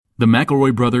The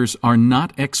McElroy brothers are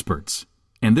not experts,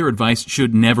 and their advice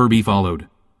should never be followed.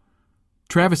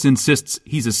 Travis insists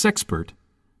he's a sexpert,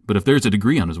 but if there's a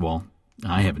degree on his wall,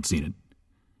 I haven't seen it.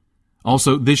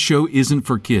 Also, this show isn't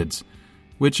for kids,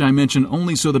 which I mention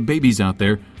only so the babies out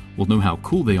there will know how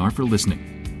cool they are for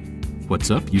listening. What's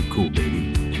up, you cool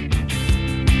baby?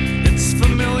 It's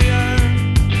familiar,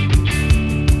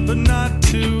 but not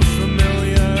too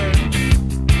familiar,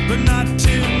 but not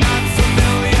too not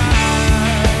familiar.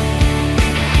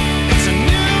 It's a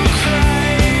new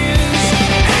craze.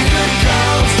 Hey, good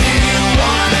girls, do you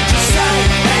wanna just say,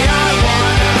 hey, I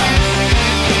wanna?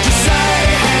 Just say,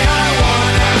 hey, I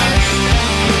wanna.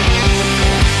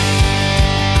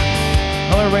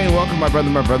 Hello, everybody, and welcome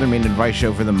to My Brother Made an Advice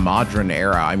Show for the modern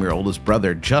era. I'm your oldest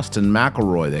brother, Justin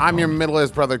McElroy. I'm your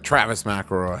middle-aged brother, Travis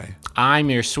McElroy. I'm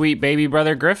your sweet baby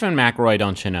brother, Griffin McElroy,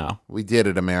 don't you know? We did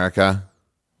it, America.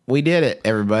 We did it,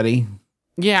 everybody.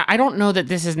 Yeah, I don't know that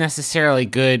this is necessarily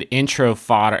good intro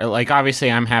fodder. Like,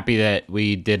 obviously, I'm happy that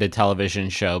we did a television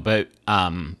show, but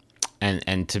and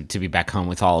to be back home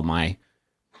with all of my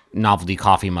novelty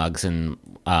coffee mugs and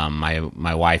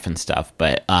my wife and stuff.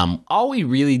 But all we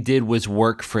really did was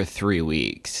work for 3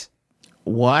 weeks.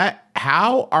 What?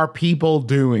 How are people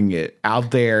doing it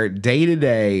out there day to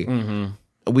day? Mm-hmm.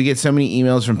 We get so many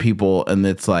emails from people, and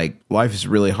it's like, life is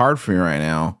really hard for me right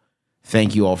now.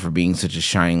 Thank you all for being such a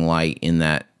shining light in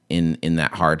that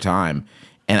hard time.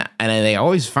 And they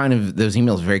always find those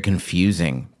emails very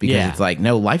confusing because it's like,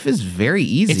 no, life is very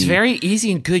easy. It's very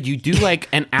easy and good. You do like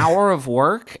an hour of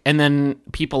work, and then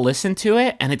people listen to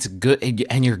it, and it's good,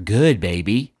 and you're good,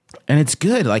 baby. And it's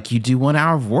good. Like, you do 1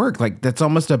 hour of work. Like, that's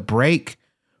almost a break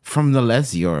from the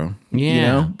leisure. Yeah. You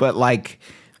know? But like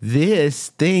this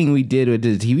thing we did with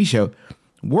the TV show,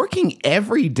 working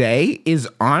every day is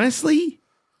honestly,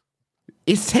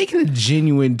 it's taken a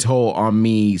genuine toll on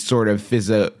me, sort of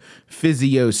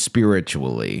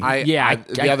physio-spiritually.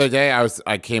 The other day,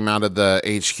 I came out of the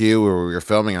HQ where we were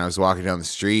filming, and I was walking down the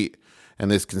street, and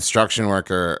this construction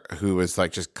worker who was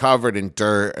like just covered in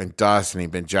dirt and dust, and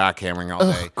he'd been jackhammering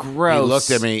all day. Gross.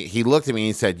 He looked at me and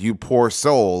he said, "You poor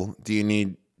soul. Do you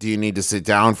need to sit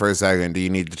down for a second? Do you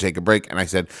need to take a break?" And I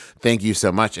said, "Thank you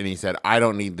so much." And he said, "I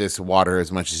don't need this water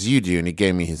as much as you do." And he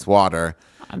gave me his water.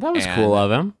 That was cool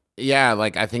of him. Yeah,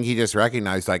 like I think he just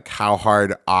recognized like how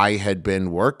hard I had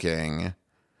been working,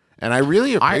 and I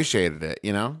really appreciated it.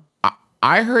 You know,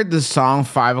 I heard the song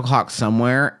 5 O'Clock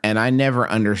Somewhere, and I never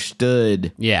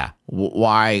understood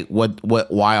why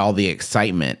all the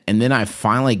excitement. And then I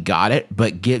finally got it.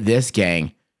 But get this,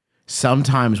 gang,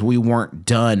 sometimes we weren't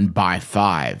done by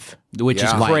 5. Which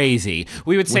is crazy.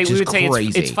 We would say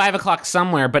it's 5 o'clock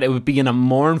somewhere, but it would be in a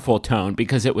mournful tone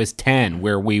because it was 10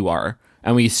 where we were.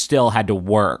 And we still had to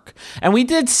work. And we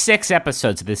did 6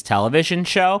 episodes of this television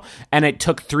show, and it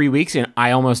took 3 weeks, and I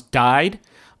almost died.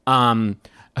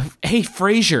 Hey,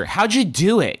 Frasier, how'd you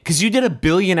do it? Because you did 1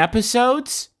 billion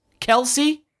episodes,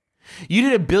 Kelsey? You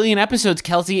did 1 billion episodes,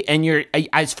 Kelsey, and you're,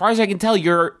 as far as I can tell,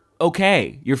 you're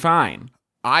okay. You're fine.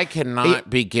 I cannot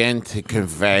begin to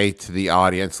convey to the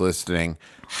audience listening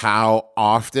how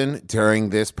often during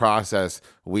this process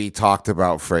we talked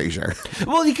about Frasier.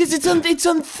 Well, because it's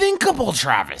unthinkable,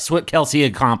 Travis, what Kelsey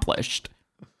accomplished.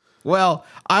 Well,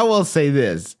 I will say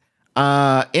this.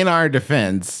 In our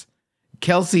defense,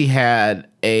 Kelsey had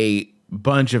a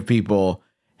bunch of people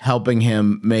helping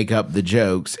him make up the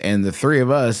jokes, and the 3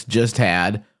 of us just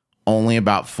had only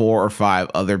about 4 or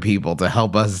 5 other people to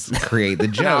help us create the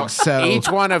jokes. So each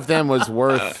one of them was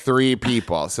worth 3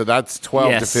 people. So that's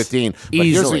 12 to 15. But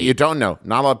here's what you don't know.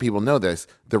 Not a lot of people know this.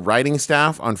 The writing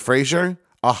staff on Frasier,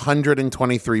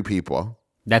 123 people.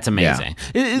 That's amazing.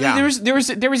 Yeah. There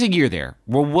was a year there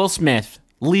where Will Smith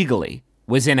legally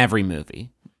was in every movie.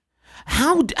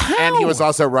 How? And he was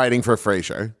also writing for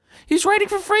Frasier. He's writing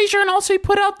for Frasier, and also he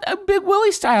put out a Big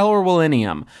Willie style or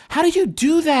Millennium. How do you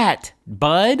do that,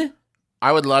 bud?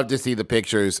 I would love to see the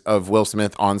pictures of Will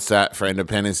Smith on set for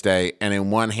Independence Day, and in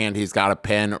one hand he's got a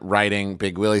pen writing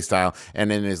Big Willie style,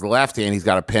 and in his left hand he's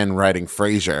got a pen writing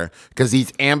Frasier, because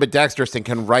he's ambidextrous and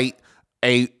can write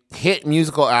a hit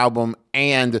musical album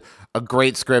and a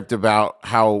great script about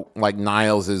how like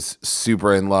Niles is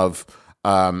super in love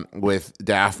with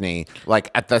Daphne, like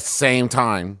at the same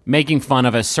time, making fun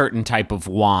of a certain type of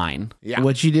wine. Yeah.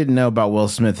 What you didn't know about Will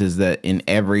Smith is that in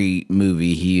every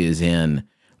movie he is in,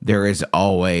 there is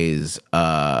always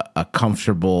a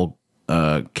comfortable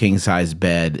king-size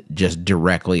bed just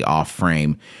directly off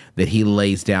frame that he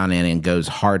lays down in and goes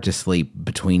hard to sleep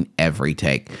between every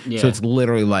take. Yeah. So it's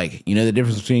literally like, you know the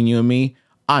difference between you and me?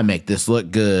 I make this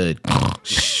look good.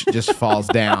 couch, just falls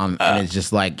down, and it's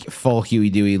just like full Huey,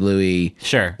 Dewey, Louie.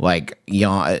 Sure. Like,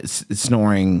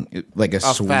 snoring like a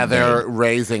sweet feather babe.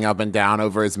 raising up and down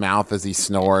over his mouth as he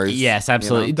snores. Yes,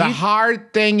 absolutely. The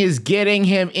hard thing is getting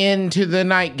him into the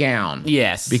nightgown.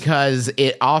 Yes. Because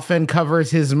it often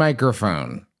covers his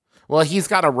microphone. Well, he's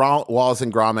got a Wallace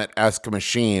and Gromit-esque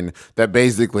machine that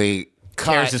basically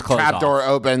tears his clothes trap off. door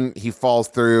open, he falls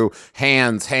through,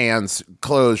 hands,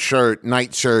 clothes, shirt,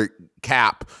 nightshirt,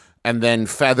 cap, and then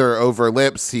feather over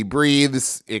lips. He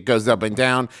breathes, it goes up and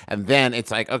down, and then it's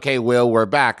like, okay, Will, we're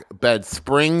back. Bed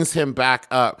springs him back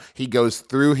up. He goes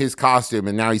through his costume,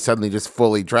 and now he's suddenly just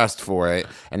fully dressed for it,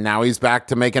 and now he's back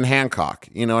to making Hancock.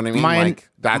 You know what I mean?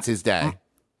 That's his day.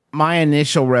 My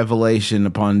initial revelation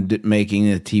upon making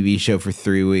a TV show for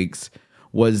 3 weeks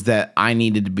was that I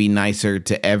needed to be nicer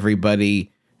to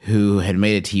everybody who had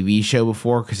made a TV show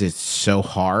before because it's so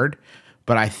hard.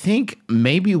 But I think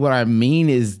maybe what I mean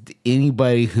is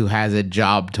anybody who has a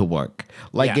job to work.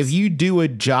 Like, if you do a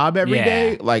job every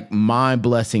day, like, my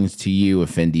blessings to you,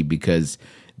 Effendi, because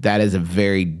that is a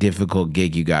very difficult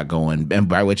gig you got going. And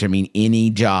by which I mean any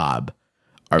job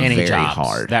are very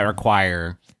hard. That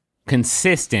require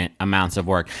consistent amounts of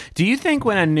work. Do you think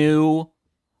when a new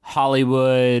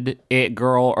Hollywood it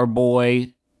girl or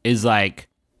boy is like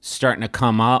starting to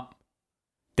come up,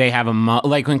 they have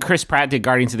like when Chris Pratt did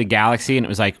Guardians of the Galaxy and it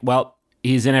was like, well,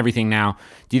 he's in everything now.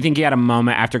 Do you think he had a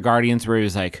moment after Guardians where he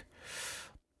was like,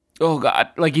 oh God,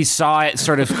 like he saw it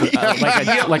sort of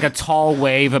like a tall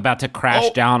wave about to crash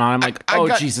down on him,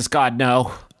 like, Jesus God,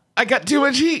 no. I got too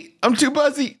much heat. I'm too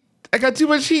buzzy. I got too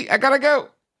much heat. I gotta go.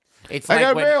 It's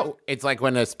like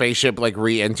when a spaceship like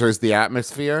re-enters the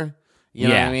atmosphere. You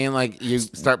know what I mean? Like you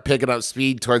start picking up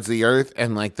speed towards the Earth,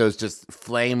 and like those just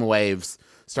flame waves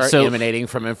start emanating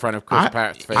from in front of Chris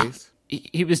Pratt's face.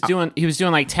 He was doing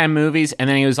like 10 movies, and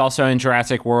then he was also in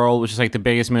Jurassic World, which is like the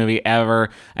biggest movie ever.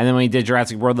 And then when he did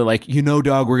Jurassic World, they're like,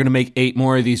 dog, we're gonna make 8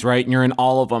 more of these, right? And you're in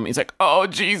all of them. He's like, oh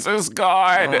Jesus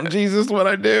God, oh, Jesus, what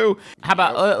I do? How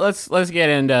about let's get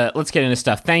into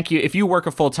stuff. Thank you. If you work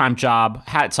a full-time job,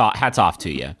 hats off to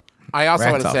you. I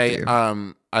also want to say,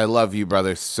 I love you,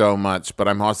 brother, so much, but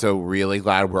I'm also really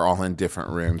glad we're all in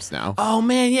different rooms now. Oh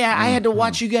man, yeah, I had to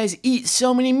watch you guys eat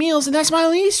so many meals, and that's my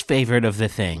least favorite of the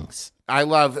things. I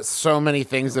love so many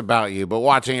things about you, but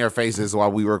watching your faces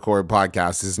while we record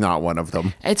podcasts is not one of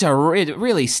them. It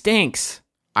really stinks.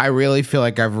 I really feel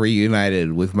like I've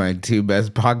reunited with my 2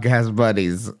 best podcast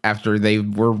buddies after they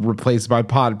were replaced by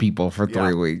pod people for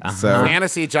 3 weeks. So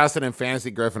Fantasy Justin and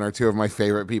Fantasy Griffin are 2 of my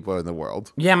favorite people in the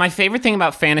world. Yeah, my favorite thing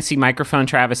about Fantasy Microphone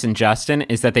Travis and Justin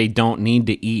is that they don't need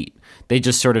to eat. They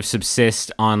just sort of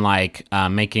subsist on like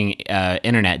making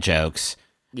internet jokes.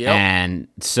 Yep. And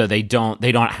so they don't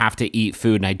have to eat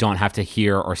food, and I don't have to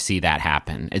hear or see that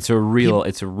happen. It's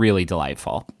really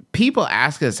delightful. People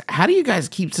ask us, how do you guys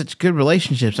keep such good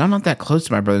relationships? I'm not that close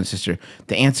to my brother and sister.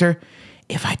 The answer,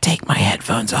 if I take my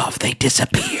headphones off, they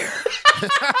disappear.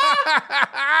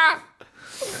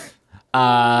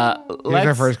 Here's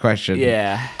our first question.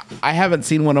 Yeah. I haven't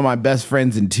seen one of my best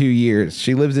friends in 2 years.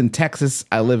 She lives in Texas.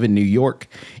 I live in New York.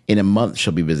 In a month,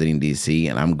 she'll be visiting D.C.,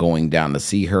 and I'm going down to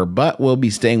see her, but we'll be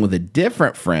staying with a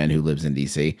different friend who lives in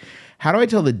D.C. How do I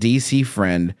tell the D.C.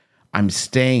 friend I'm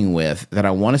staying with that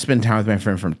I want to spend time with my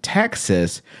friend from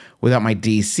Texas without my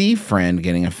DC friend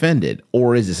getting offended?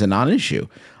 Or is this a non-issue?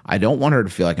 I don't want her to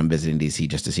feel like I'm visiting DC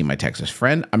just to see my Texas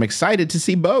friend. I'm excited to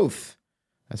see both.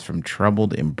 That's from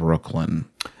Troubled in Brooklyn.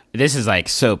 This is like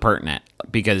so pertinent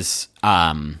because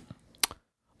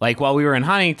like while we were in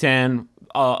Huntington,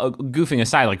 goofing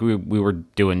aside, like we were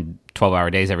doing 12-hour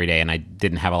days every day, and I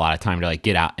didn't have a lot of time to like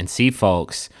get out and see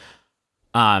folks.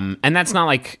 And that's not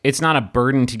like, it's not a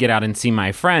burden to get out and see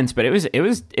my friends, but it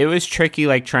was tricky,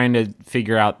 like trying to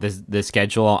figure out the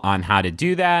schedule on how to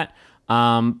do that.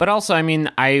 But also, I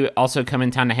mean, I also come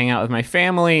in town to hang out with my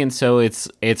family. And so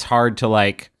it's hard to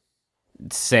like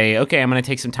say, okay, I'm going to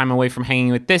take some time away from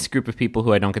hanging with this group of people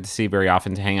who I don't get to see very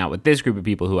often to hang out with this group of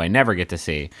people who I never get to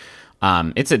see.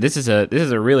 This is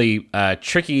a really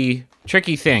tricky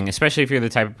thing, especially if you're the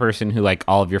type of person who like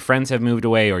all of your friends have moved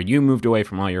away or you moved away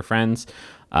from all your friends.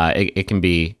 It can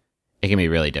be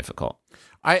really difficult.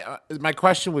 My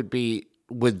question would be,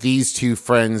 would these 2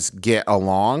 friends get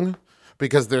along?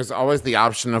 Because there's always the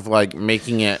option of like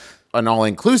making it an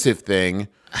all-inclusive thing.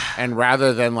 And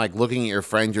rather than like looking at your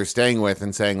friend you're staying with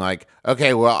and saying like,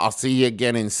 okay, well, I'll see you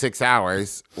again in 6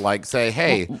 hours. Like say,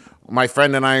 hey, my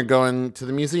friend and I are going to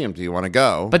the museum. Do you want to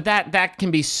go? But that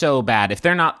can be so bad if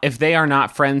they are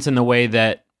not friends in the way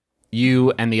that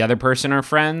you and the other person are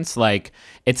friends. Like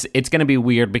it's going to be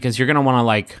weird because you're going to want to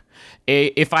like,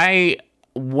 if I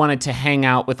wanted to hang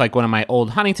out with like one of my old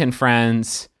Huntington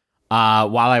friends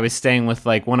while I was staying with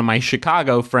like one of my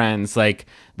Chicago friends. Like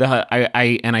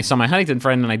I saw my Huntington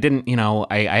friend and I didn't,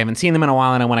 I haven't seen them in a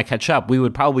while and I want to catch up. We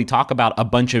would probably talk about a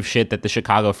bunch of shit that the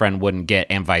Chicago friend wouldn't get,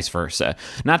 and vice versa.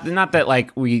 Not that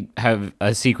like we have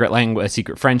a secret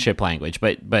friendship language,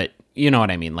 but you know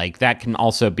what I mean. Like that can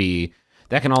also be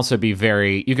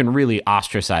very. You can really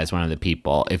ostracize one of the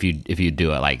people if you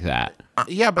do it like that.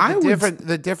 Yeah, but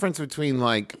the difference between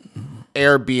like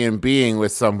Airbnb-ing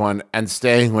with someone and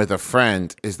staying with a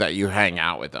friend is that you hang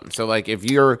out with them. So like if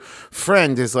your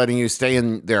friend is letting you stay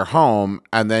in their home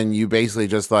and then you basically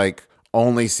just like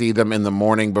only see them in the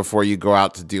morning before you go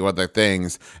out to do other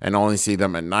things and only see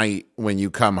them at night when you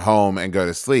come home and go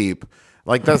to sleep,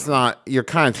 like that's not, you're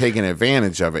kind of taking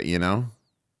advantage of it,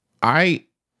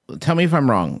 Tell me if I'm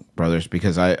wrong, brothers,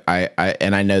 because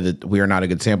I know that we are not a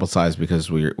good sample size because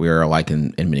we are alike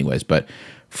in many ways. But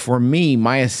for me,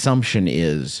 my assumption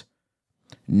is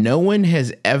no one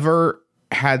has ever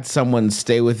had someone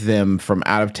stay with them from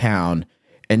out of town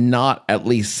and not at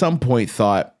least some point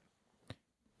thought,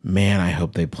 man, I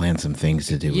hope they plan some things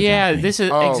to do. Yeah, me. This is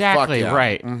exactly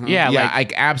right. Mm-hmm. Yeah,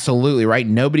 like absolutely right.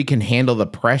 Nobody can handle the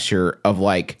pressure of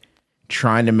like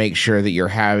trying to make sure that you're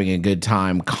having a good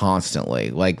time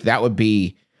constantly. Like that would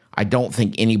be, I don't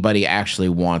think anybody actually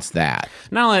wants that.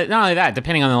 Not only that,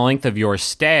 depending on the length of your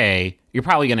stay, you're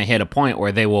probably going to hit a point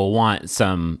where they will want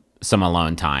some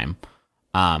alone time.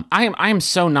 I am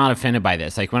so not offended by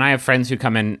this. Like when I have friends who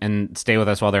come in and stay with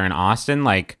us while they're in Austin,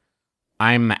 like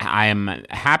I am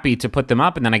happy to put them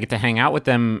up, and then I get to hang out with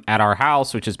them at our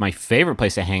house, which is my favorite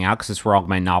place to hang out because it's where all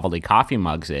my novelty coffee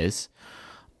mugs is.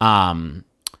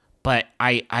 But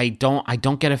I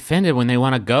don't get offended when they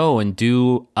want to go and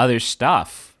do other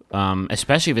stuff,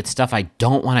 especially if it's stuff I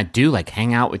don't want to do, like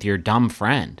hang out with your dumb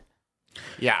friend.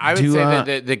 Yeah, I would say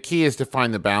that the key is to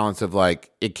find the balance of like,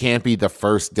 it can't be the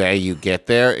first day you get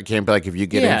there. It can't be like if you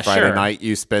get in Friday night,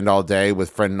 you spend all day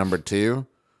with friend number 2.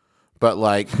 But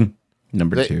like...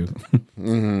 Number 2.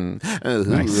 Nice.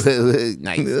 But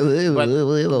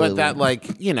that,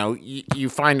 like, you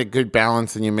find a good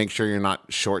balance and you make sure you're not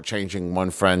shortchanging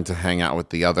one friend to hang out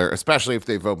with the other, especially if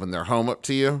they've opened their home up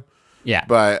to you. Yeah.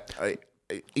 But, I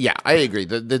agree.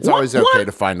 It's always okay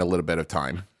to find a little bit of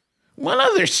time. One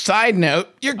other side note,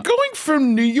 you're going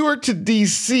from New York to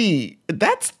D.C.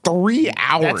 That's 3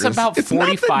 hours. That's about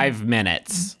 45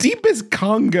 minutes. Deepest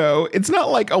Congo. It's not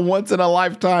like a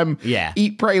once-in-a-lifetime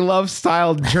eat, pray, love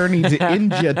style journey to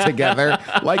India together.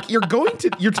 Like, you're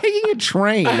taking a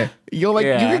train. You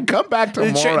can come back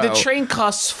tomorrow. The train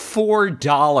costs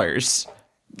 $4.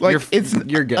 Like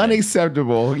you're good.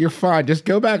 Unacceptable. You're fine. Just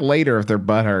go back later if their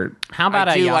butt hurt. How about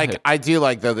I do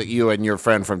like though that you and your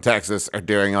friend from Texas are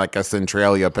doing like a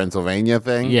Centralia, Pennsylvania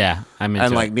thing. Yeah, I'm into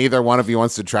like neither one of you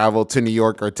wants to travel to New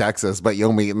York or Texas, but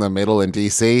you'll meet in the middle in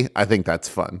DC. I think that's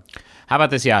fun. How about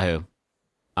this Yahoo?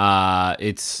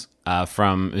 It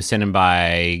was sent in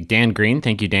by Dan Green.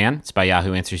 Thank you, Dan. It's by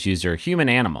Yahoo Answers user Human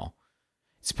Animal.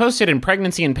 It's posted in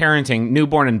Pregnancy and Parenting,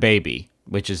 Newborn and Baby,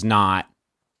 which is not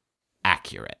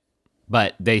accurate.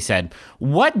 But they said,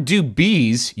 what do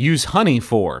bees use honey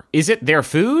for? Is it their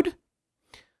food?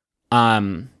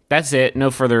 That's it.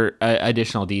 No further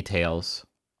additional details.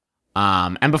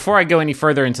 And before I go any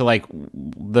further into like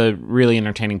the really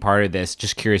entertaining part of this,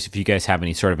 just curious if you guys have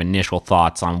any sort of initial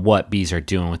thoughts on what bees are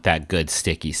doing with that good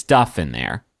sticky stuff in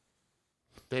there.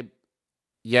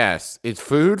 Yes, it's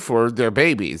food for their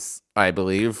babies, I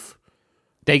believe.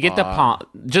 They get the pollen.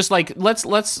 Just like let's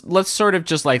sort of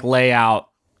just like lay out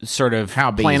sort of how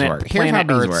bees work.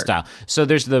 Planet Earth style. So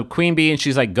there's the queen bee, and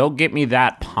she's like, "Go get me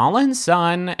that pollen,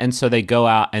 son." And so they go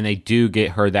out and they do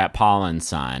get her that pollen,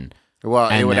 son.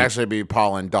 Well, and it would actually be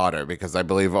pollen daughter because I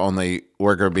believe only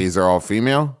worker bees are all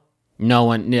female. No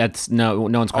one's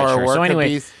quite sure. So anyway,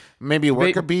 bees, maybe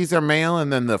worker bees are male,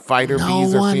 and then the fighter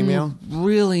bees are female. No one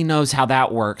really knows how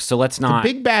that works. So let's not.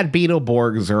 The big bad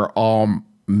Beetleborgs are all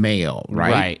male,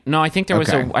 right? Right. No, I think there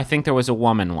was a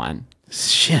woman one.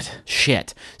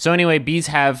 Shit. So anyway, bees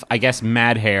have, I guess,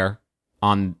 mad hair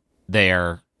on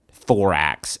their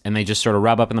thorax, and they just sort of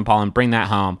rub up in the pollen, bring that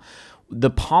home. The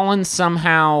pollen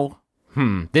somehow.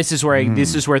 This is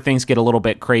where things get a little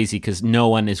bit crazy because no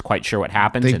one is quite sure what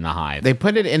happens in the hive. They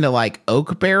put it into like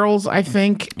oak barrels, I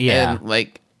think. Yeah.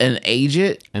 And age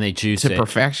it and they juice to it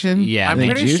perfection. Yeah, I'm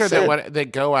pretty sure that they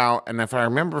go out, and if I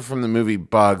remember from the movie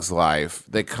Bug's Life,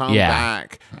 they come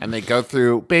back and they go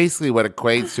through basically what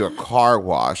equates to a car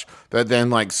wash that then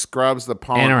like scrubs the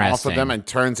pollen off of them and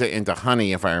turns it into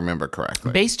honey, if I remember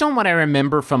correctly. Based on what I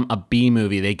remember from a bee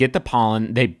movie, they get the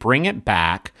pollen, they bring it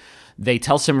back. They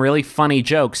tell some really funny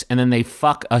jokes, and then they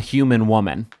fuck a human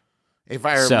woman. If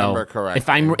I remember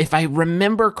correctly. If I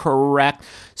remember correct,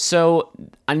 so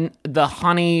the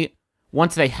honey,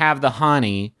 once they have the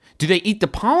honey, do they eat the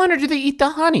pollen or do they eat the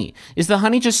honey? Is the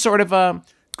honey just sort of a...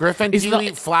 Griffin, do you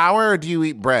eat flour or do you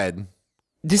eat bread?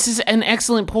 This is an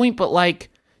excellent point, but like,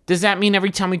 does that mean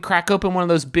every time we crack open one of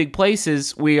those big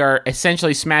places, we are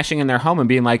essentially smashing in their home and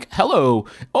being like, hello,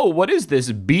 oh, what is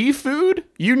this, bee food?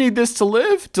 You need this to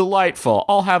live? Delightful.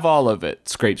 I'll have all of it.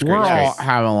 Scrape. We're all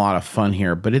having a lot of fun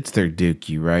here, but it's their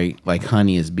dookie, right? Like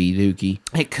honey is bee dookie.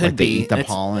 It could be. They eat the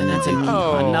pollen. That's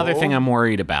another thing I'm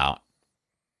worried about.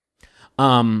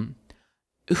 Who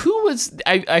was...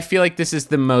 I feel like this is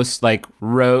the most like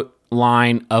rote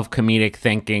line of comedic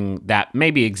thinking that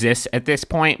maybe exists at this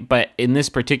point, but in this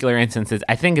particular instance,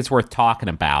 I think it's worth talking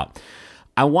about.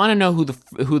 I want to know who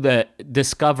the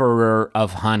discoverer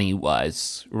of honey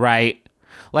was, right?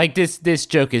 Like this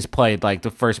joke is played like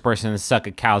the first person to suck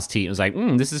a cow's teat was like,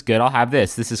 this is good. I'll have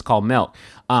this. This is called milk.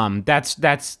 That's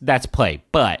played,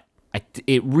 but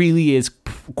it really is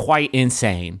quite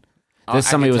insane. That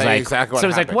somebody was like, exactly so it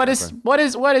was like, what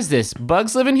is this?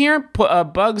 Bugs living here?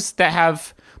 Bugs that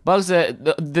have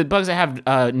the bugs that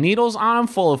have needles on them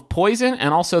full of poison,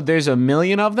 and also there's a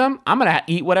million of them. I'm gonna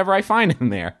eat whatever I find in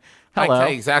there. Hello. I tell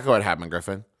you exactly what happened,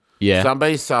 Griffin. Yeah.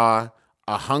 Somebody saw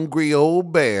a hungry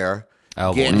old bear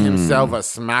getting himself a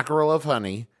smackerel of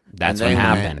honey. That's what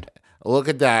happened. Look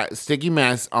at that sticky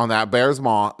mess on that bear's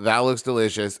maw. That looks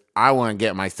delicious. I want to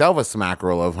get myself a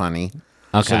smackerel of honey.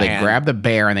 Okay. So they grab the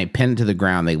bear and they pin it to the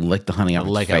ground. They lick the honey off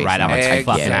its face. It right off its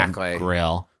Exactly. fucking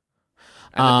grill.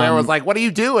 And the bear was like, what are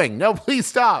you doing? No, please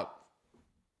stop.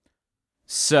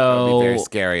 So it would be very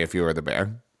scary if you were the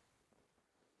bear.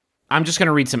 I'm just going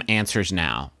to read some answers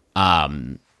now.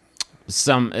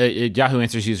 Some Yahoo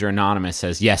Answers user Anonymous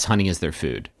says, yes, honey is their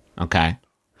food. Okay.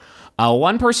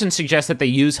 One person suggests that they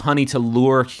use honey to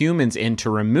lure humans in to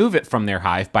remove it from their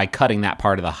hive by cutting that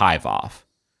part of the hive off.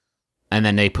 And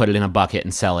then they put it in a bucket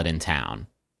and sell it in town.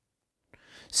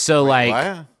 So,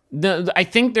 I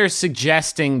think they're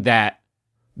suggesting that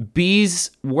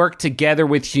bees work together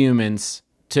with humans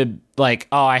to, like,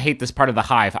 oh, I hate this part of the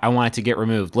hive. I want it to get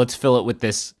removed. Let's fill it with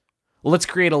this. Let's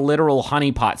create a literal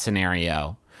honeypot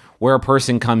scenario where a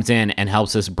person comes in and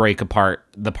helps us break apart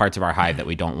the parts of our hive that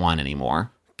we don't want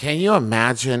anymore. Can you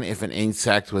imagine if an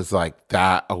insect was like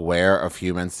that aware of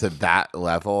humans to that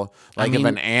level? Like if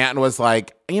an ant was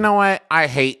like, you know what? I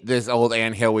hate this old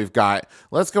anthill we've got.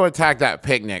 Let's go attack that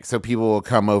picnic so people will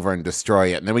come over and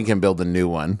destroy it. And then we can build a new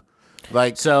one.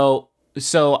 Like, so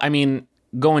I mean,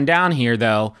 going down here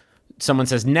though, someone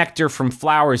says nectar from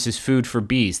flowers is food for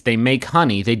bees. They make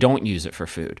honey. They don't use it for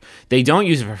food.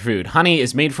 Honey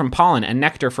is made from pollen and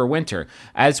nectar for winter.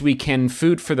 As we can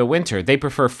food for the winter, they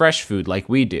prefer fresh food like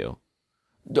we do.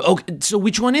 Okay, so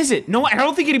which one is it? No, I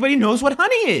don't think anybody knows what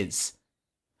honey is.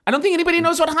 I don't think anybody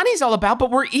knows what honey's all about,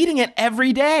 but we're eating it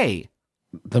every day.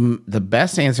 The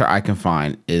best answer I can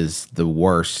find is the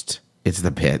worst. It's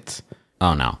the pits.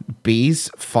 Oh, no.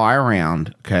 Bees fly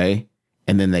around, okay?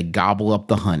 And then they gobble up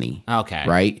the honey. Okay.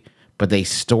 Right? But they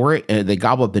store it, they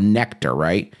gobble up the nectar,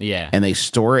 right? Yeah. And they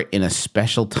store it in a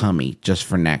special tummy just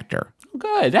for nectar.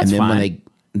 Good, that's fine. And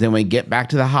then when they get back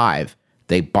to the hive,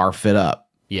 they barf it up.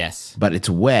 Yes. But it's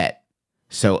wet,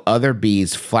 so other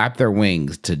bees flap their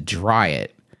wings to dry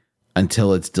it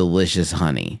until it's delicious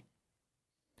honey.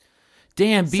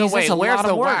 Damn, bees, so wait, that's a where's lot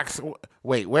the of work. wax?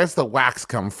 Wait, where's the wax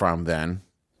come from then?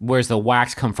 Where's the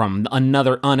wax come from?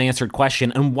 Another unanswered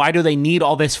question. And why do they need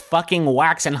all this fucking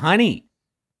wax and honey?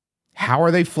 How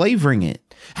are they flavoring it?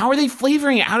 How do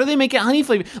they make it honey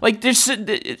flavored? Like, there's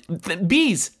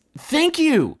bees. Thank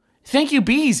you. Thank you,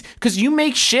 bees. Because you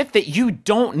make shit that you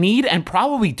don't need and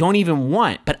probably don't even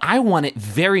want. But I want it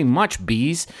very much,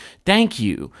 bees. Thank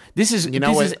you. This is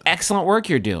excellent work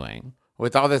you're doing.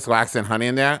 With all this wax and honey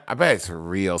in there, I bet it's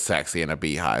real sexy in a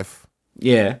beehive.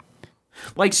 Yeah.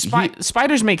 Like,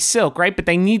 spiders make silk, right? But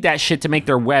they need that shit to make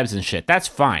their webs and shit. That's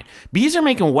fine. Bees are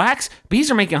making wax. Bees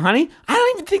are making honey. I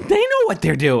don't even think they know what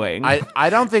they're doing. I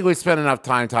don't think we spent enough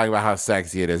time talking about how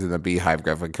sexy it is in the beehive,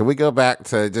 Griffin. Can we go back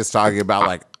to just talking about,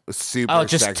 like, super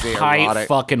just sexy, tight, erotic?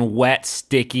 fucking wet,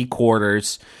 sticky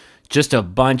quarters. Just a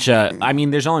bunch of... I mean,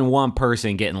 there's only one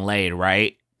person getting laid,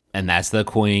 right? And that's the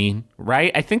queen,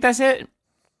 right? I think that's it.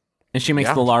 And she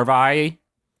makes the larvae.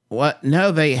 What?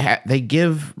 No, they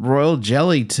give royal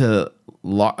jelly to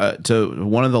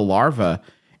one of the larvae,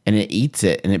 and it eats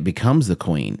it, and it becomes the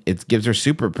queen. It gives her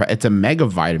it's a mega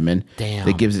vitamin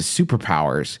that gives it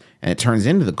superpowers, and it turns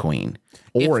into the queen.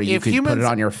 Or you could put it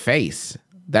on your face.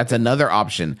 That's another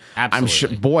option. Absolutely. I'm sure,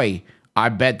 boy, I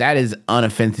bet that is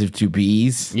unoffensive to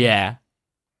bees. Yeah.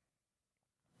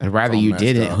 I'd rather you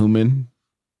didn't, human.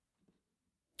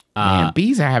 Man,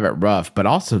 bees have it rough, but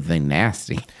also they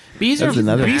nasty. Bees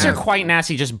are quite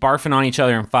nasty, just barfing on each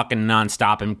other and fucking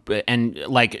nonstop and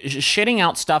like shitting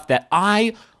out stuff that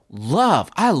I love.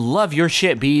 I love your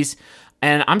shit, bees.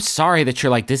 And I'm sorry that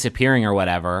you're like disappearing or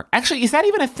whatever. Actually, is that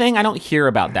even a thing? I don't hear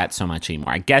about that so much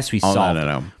anymore. I guess we solved it.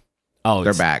 No. Oh,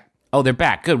 they're back. Oh, they're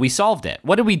back. Good. We solved it.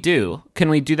 What did we do? Can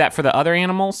we do that for the other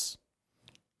animals?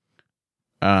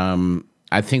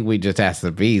 I think we just asked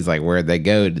the bees, like, where'd they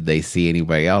go? Did they see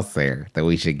anybody else there that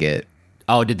we should get?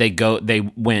 Oh, did they go? They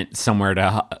went somewhere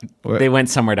to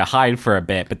hide for a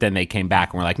bit, but then they came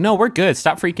back and were like, "No, we're good.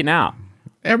 Stop freaking out.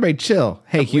 Everybody, chill.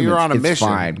 Hey, humans, we were on a mission.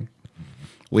 Fine.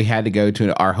 We had to go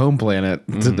to our home planet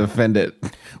to defend it.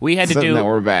 We had to do. Now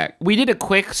we're back. We did a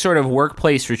quick sort of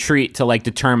workplace retreat to like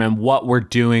determine what we're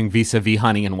doing vis-a-vis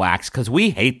honey and wax because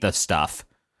we hate this stuff.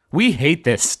 We hate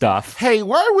this stuff. Hey,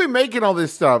 why are we making all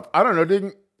this stuff? I don't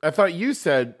know. I thought you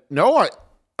said no.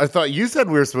 I thought you said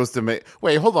we were supposed to make.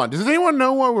 Wait, hold on. Does anyone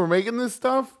know why we're making this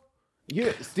stuff?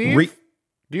 Yeah, Steve.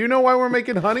 Do you know why we're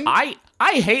making honey? I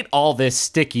hate all this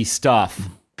sticky stuff.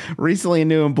 Recently, a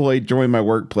new employee joined my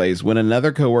workplace. When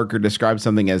another coworker described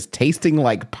something as tasting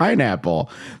like pineapple,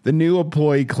 the new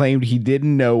employee claimed he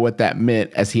didn't know what that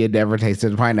meant as he had never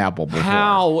tasted pineapple before.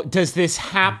 How does this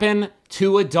happen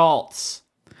to adults?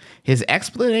 His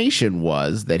explanation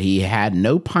was that he had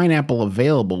no pineapple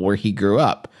available where he grew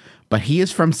up, but he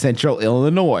is from Central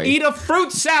Illinois. Eat a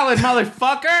fruit salad,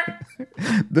 motherfucker!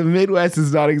 The Midwest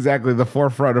is not exactly the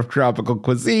forefront of tropical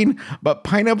cuisine, but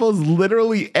pineapple is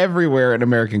literally everywhere in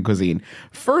American cuisine.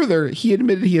 Further, he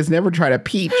admitted he has never tried a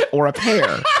peach or a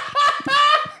pear.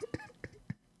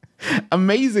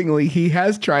 Amazingly, he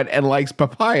has tried and likes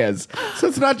papayas, so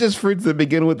it's not just fruits that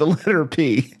begin with the letter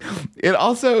P. It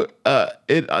also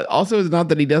is not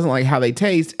that he doesn't like how they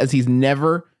taste, as he's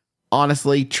never,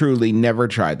 honestly, truly never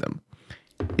tried them.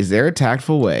 Is there a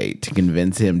tactful way to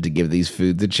convince him to give these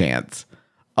foods a chance?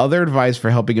 Other advice for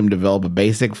helping him develop a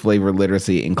basic flavor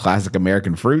literacy in classic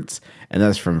American fruits, and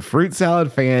that's from Fruit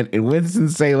Salad Fan in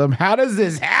Winston-Salem. How does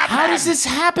this happen? How does this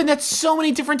happen? That's so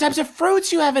many different types of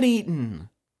fruits you haven't eaten.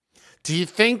 Do you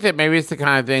think that maybe it's the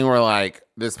kind of thing where like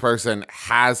this person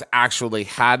has actually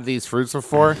had these fruits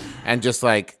before and just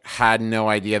like had no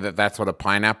idea that that's what a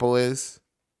pineapple is?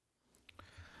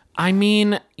 I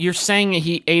mean, you're saying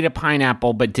he ate a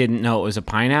pineapple but didn't know it was a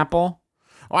pineapple?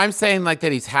 Well, I'm saying like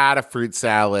that he's had a fruit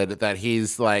salad, that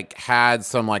he's like had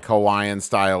some like Hawaiian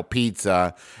style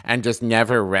pizza and just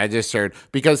never registered.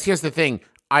 Because here's the thing.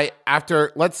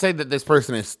 Let's say that this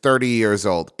person is 30 years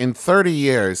old. In 30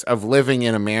 years of living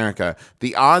in America,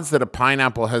 the odds that a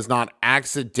pineapple has not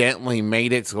accidentally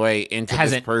made its way into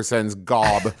this person's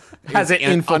gob has it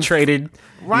infiltrated?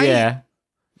 Right? Yeah.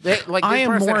 This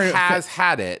person has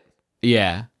had it.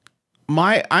 Yeah.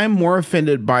 I'm more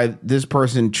offended by this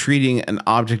person treating an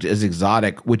object as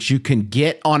exotic, which you can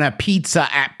get on a pizza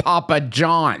at Papa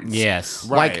John's. Yes.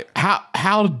 Right. Like,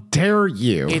 how dare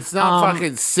you? It's not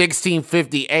fucking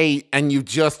 1658 and you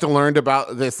just learned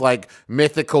about this like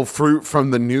mythical fruit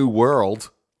from the New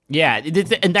World. Yeah,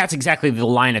 and that's exactly the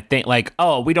line of thing. Like,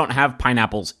 oh, we don't have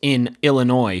pineapples in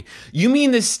Illinois. You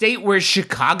mean the state where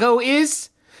Chicago is?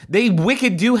 They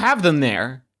wicked do have them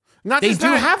there. Not just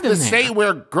have them the state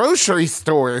where grocery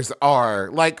stores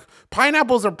are. Like,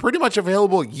 pineapples are pretty much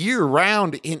available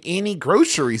year-round in any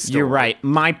grocery store. You're right.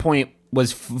 My point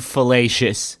was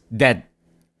fallacious, that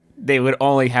they would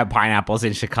only have pineapples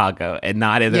in Chicago and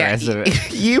not in the rest of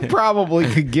it. You probably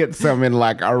could get some in,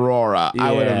 like, Aurora,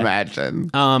 I would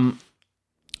imagine. And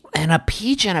a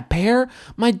peach and a pear?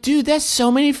 My dude, that's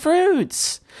so many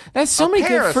fruits. That's so many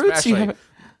good fruits especially. you have.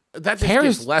 That just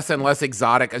gets less and less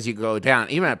exotic as you go down.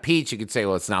 Even a peach, you could say,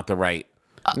 well, it's not the right,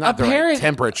 right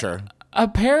temperature. A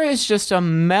pear is just a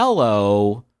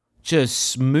mellow, just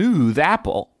smooth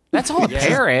apple. That's all a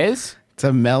pear is. It's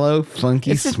a mellow,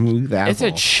 funky, smooth apple. It's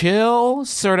a chill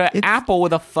sort of apple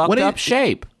with a fucked up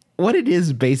shape. What it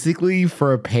is basically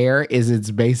for a pear is it's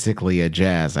basically a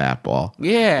jazz apple.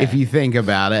 Yeah. If you think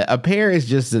about it, a pear is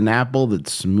just an apple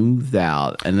that's smoothed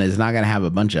out and it's not going to have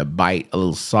a bunch of bite, a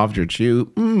little softer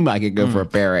chew. I could go for a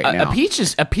pear right now. A peach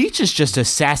is just a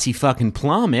sassy fucking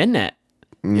plum, isn't it?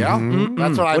 Yeah.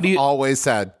 That's what I've always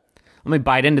said. Let me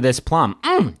bite into this plum.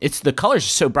 It's the colors are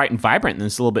so bright and vibrant and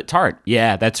it's a little bit tart.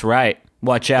 Yeah, that's right.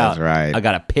 Watch out. That's right. I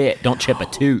got a pit. Don't chip a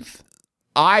tooth.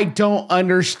 I don't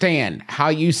understand how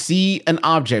you see an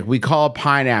object we call a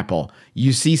pineapple.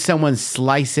 You see someone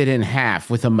slice it in half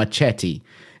with a machete,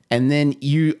 and then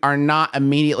you are not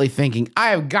immediately thinking, I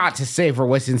have got to savor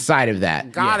what's inside of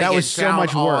that. That was so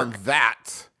much work.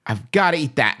 That I've got to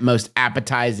eat that most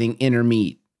appetizing inner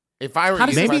meat. If I were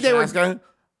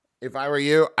if I were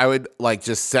you, I would like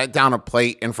just set down a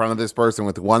plate in front of this person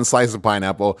with one slice of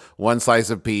pineapple, one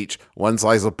slice of peach, one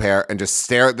slice of pear, and just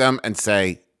stare at them and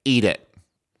say, "Eat it."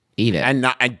 Eat it.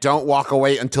 And don't walk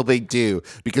away until they do,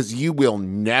 because you will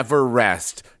never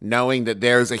rest knowing that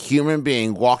there's a human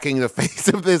being walking the face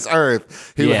of this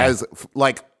earth who has,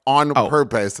 like, on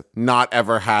purpose, not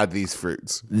ever had these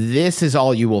fruits. This is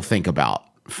all you will think about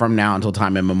from now until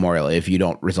time immemorial if you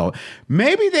don't resolve.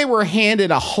 Maybe they were handed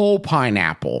a whole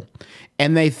pineapple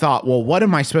and they thought, well, what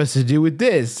am I supposed to do with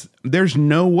this? There's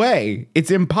no way. It's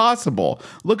impossible.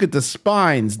 Look at the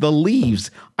spines, the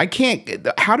leaves. I can't.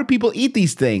 How do people eat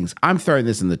these things? I'm throwing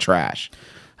this in the trash.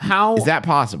 How is that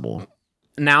possible?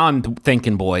 Now I'm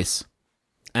thinking, boys,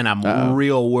 and I'm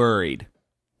real worried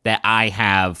that I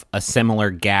have a similar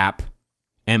gap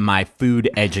in my food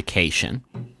education.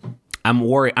 I'm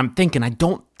worried. I'm thinking, I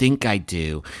don't think I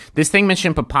do. This thing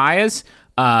mentioned papayas.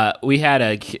 We had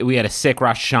a sick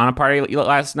Rosh Hashanah party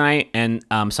last night, and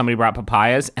somebody brought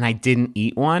papayas, and I didn't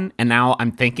eat one. And now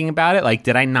I'm thinking about it. Like,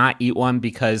 did I not eat one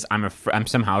because I'm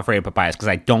somehow afraid of papayas? Because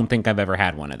I don't think I've ever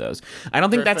had one of those. I don't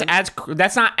think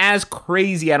that's not as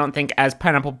crazy. I don't think as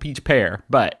pineapple, peach, pear,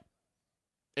 but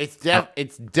it's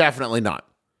definitely not.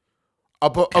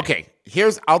 Okay,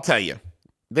 I'll tell you.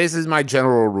 This is my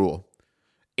general rule.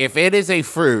 If it is a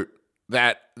fruit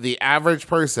that the average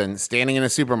person standing in a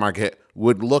supermarket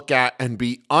would look at and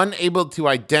be unable to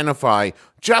identify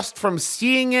just from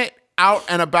seeing it out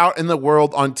and about in the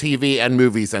world on TV and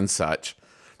movies and such,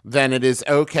 then it is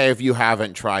okay if you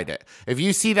haven't tried it. If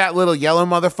you see that little yellow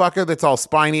motherfucker that's all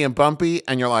spiny and bumpy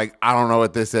and you're like, I don't know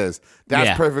what this is,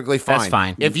 that's perfectly fine. That's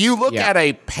fine. If you look at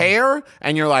a pear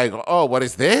and you're like, oh, what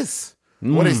is this?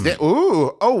 What is this?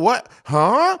 Ooh, oh, what?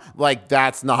 Huh? Like,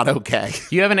 that's not okay.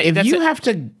 If you have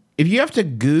to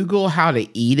Google how to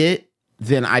eat it,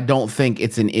 then I don't think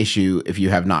it's an issue if you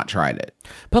have not tried it.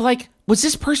 But, like, was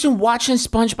this person watching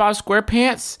SpongeBob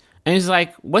SquarePants? And he's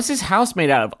like, what's this house made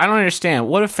out of? I don't understand.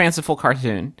 What a fanciful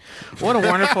cartoon. What a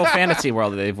wonderful fantasy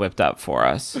world that they've whipped up for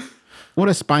us. What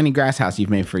a spiny grass house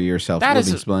you've made for yourself,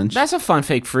 living sponge. That's a fun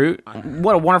fake fruit.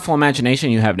 What a wonderful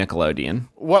imagination you have, Nickelodeon.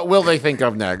 What will they think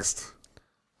of next?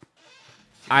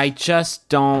 I just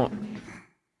don't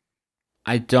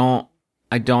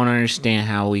understand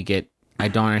how we get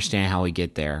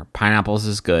there. Pineapples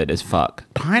is good as fuck.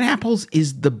 Pineapples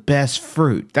is the best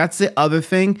fruit. That's the other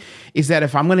thing, is that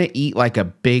if I'm going to eat like a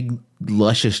big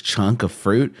luscious chunk of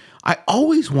fruit, I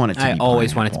always want it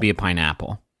to be a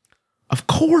pineapple. Of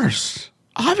course.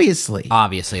 Obviously,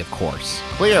 of course.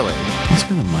 Clearly. Let's go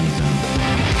to the money zone.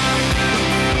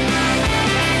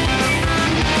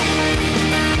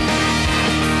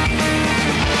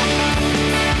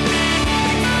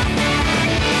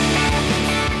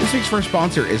 This week's first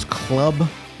sponsor is Club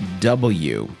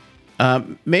W.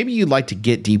 Maybe you'd like to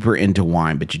get deeper into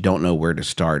wine, but you don't know where to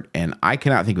start. And I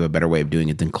cannot think of a better way of doing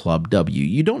it than Club W.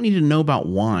 You don't need to know about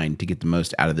wine to get the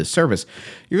most out of this service.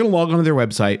 You're going to log onto their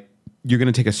website. You're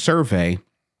going to take a survey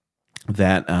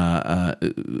that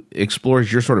explores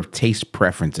your sort of taste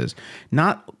preferences.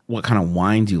 Not what kind of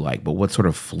wines you like, but what sort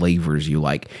of flavors you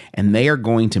like. And they are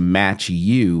going to match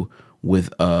you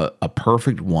with a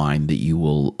perfect wine that you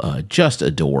will just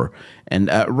adore.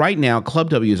 And right now, Club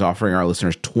W is offering our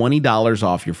listeners $20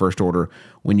 off your first order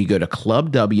when you go to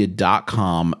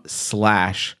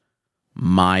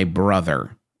clubw.com/mybrother.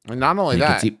 And not only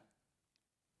that,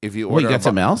 if you order... you got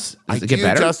something else? Does it get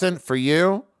better? Justin, for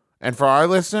you and for our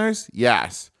listeners,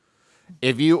 yes.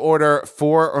 If you order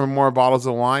 4 or more bottles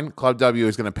of wine, Club W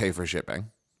is going to pay for shipping.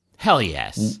 Hell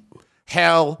yes.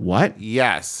 Hell what?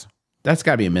 Yes. That's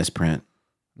got to be a misprint.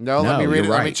 No, let me read it.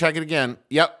 Right. Let me check it again.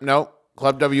 Yep, no.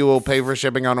 Club W will pay for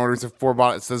shipping on orders of 4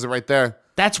 bottles. It says it right there.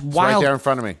 That's wild. Right there in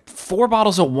front of me. 4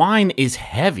 bottles of wine is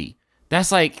heavy.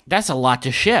 That's a lot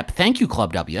to ship. Thank you,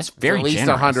 Club W. That's very generous. At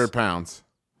least 100 pounds.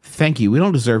 Thank you. We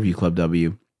don't deserve you, Club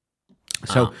W.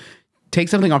 So take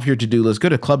something off your to-do list. Go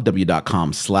to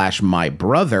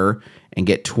clubw.com/mybrother and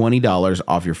get $20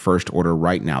 off your first order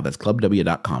right now. That's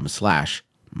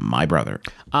clubw.com/mybrother.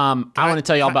 I want to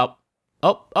tell y'all about...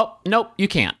 Oh, nope, you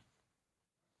can't.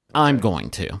 I'm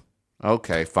going to.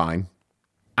 Okay, fine.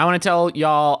 I want to tell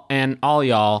y'all and all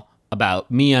y'all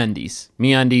about MeUndies.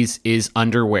 MeUndies is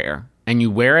underwear, and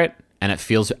you wear it, and it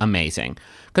feels amazing.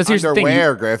 Because here's the thing.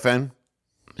 Underwear, Griffin.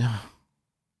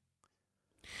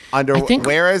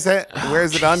 Where is it? Where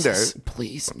is it under?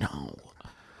 Please, no.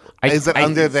 Is it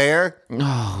under there?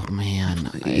 Oh, man.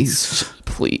 Please.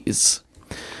 Please.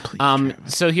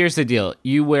 So here's the deal.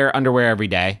 You wear underwear every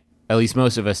day. At least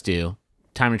most of us do.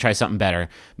 Time to try something better.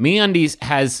 MeUndies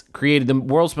has created the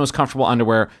world's most comfortable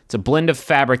underwear. It's a blend of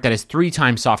fabric that is 3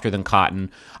 times softer than cotton.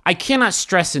 I cannot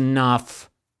stress enough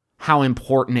how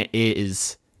important it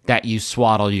is that you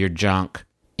swaddle your junk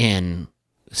in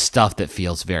stuff that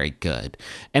feels very good.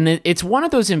 And it's one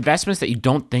of those investments that you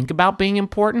don't think about being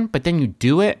important, but then you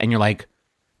do it and you're like,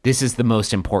 this is the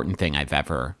most important thing I've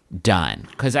ever done.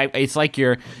 Because it's like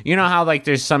you know how like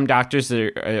there's some doctors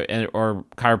that are, or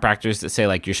chiropractors that say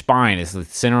like your spine is the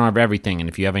center of everything, and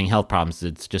if you have any health problems,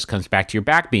 it just comes back to your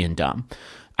back being dumb.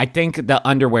 I think the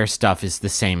underwear stuff is the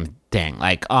same thing.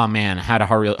 Like, oh man, I had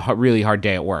a really hard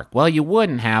day at work. Well, you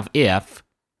wouldn't have if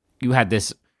you had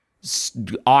this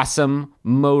awesome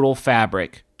modal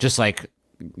fabric just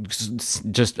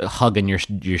hugging your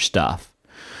stuff.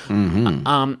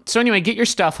 Mm-hmm. So anyway, get your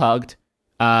stuff hugged.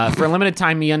 For a limited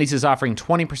time, MeUndies is offering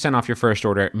 20% off your first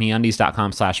order at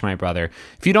MeUndies.com/mybrother.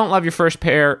 If you don't love your first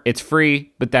pair, it's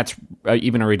free, but that's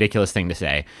even a ridiculous thing to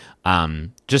say.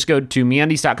 Just go to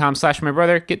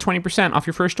MeUndies.com/mybrother, get 20% off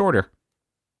your first order.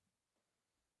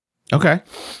 Okay.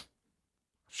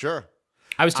 Sure.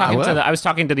 I was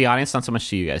talking to the audience, not so much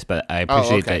to you guys, but I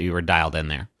appreciate that you were dialed in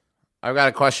there. I've got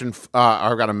a question.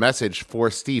 I've got a message for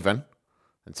Steven.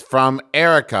 It's from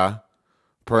Erica,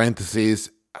 parentheses,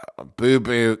 boo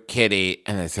boo kitty,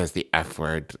 and it says the F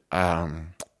word.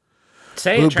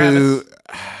 Say it, Travis.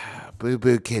 Boo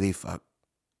boo kitty fuck.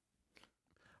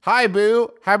 Hi, boo.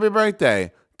 Happy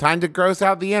birthday. Time to gross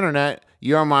out the internet.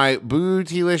 You are my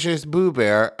boo-delicious boo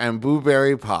bear and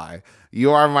blueberry pie.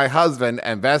 You are my husband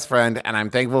and best friend, and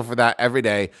I'm thankful for that every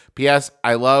day. P.S.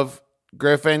 I love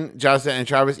Griffin, Justin, and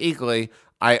Travis equally.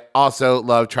 I also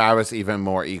love Travis even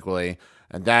more equally.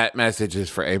 And that message is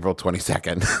for April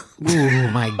 22nd.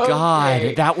 Oh my God.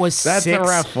 Okay. That's a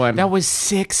rough one. That was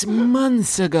 6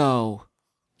 months ago.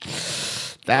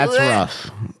 That's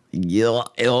rough.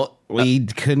 We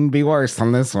couldn't be worse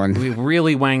on this one. We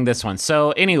really wanged this one.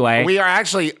 So anyway. We are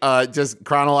actually just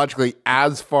chronologically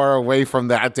as far away from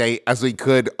that date as we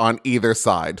could on either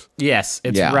side. Yes,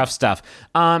 it's rough stuff.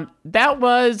 That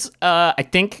was, I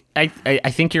think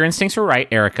your instincts were right,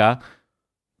 Erica.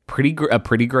 A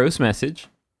pretty gross message.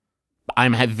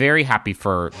 I'm very happy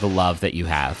for the love that you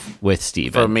have with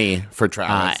Steven. For me, for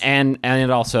Travis. And it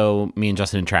also, me and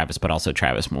Justin and Travis, but also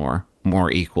Travis more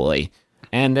equally.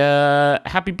 And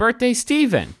happy birthday,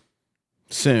 Steven.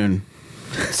 Soon.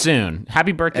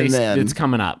 Happy birthday. It's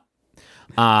coming up.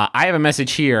 I have a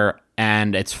message here,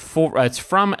 and it's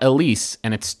from Elise,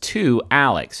 and it's to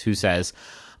Alex, who says,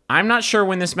 I'm not sure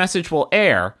when this message will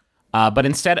air, but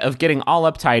instead of getting all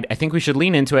uptight, I think we should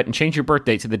lean into it and change your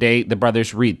birthday to the day the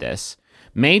brothers read this.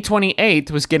 May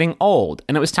 28th was getting old,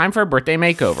 and it was time for a birthday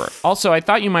makeover. Also, I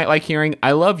thought you might like hearing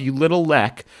I Love You Little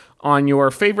Lek on your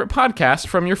favorite podcast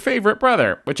from your favorite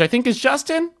brother, which I think is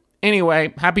Justin.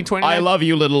 Anyway, happy 29th. I love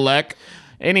you, little Lek.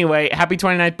 Anyway, happy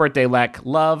 29th birthday, Lek.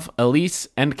 Love, Elise,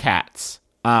 and cats.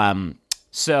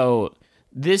 So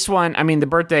this one, I mean, the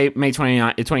birthday, May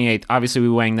 28th, obviously we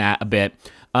wanged that a bit.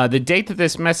 The date that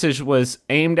this message was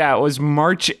aimed at was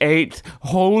March 8th.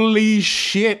 Holy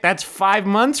shit, that's 5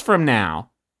 months from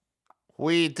now.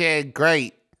 We did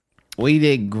great.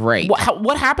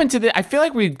 What happened to the? I feel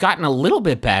like we've gotten a little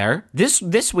bit better.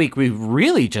 This week we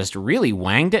really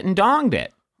wanged it and donged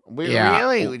it. We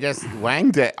just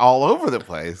wanged it all over the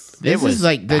place. This is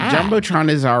like the Jumbotron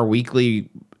is our weekly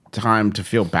time to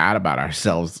feel bad about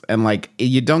ourselves. And like,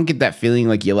 you don't get that feeling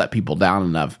like you let people down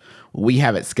enough. We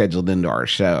have it scheduled into our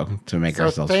show to make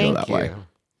ourselves feel that way.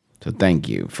 So thank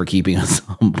you for keeping us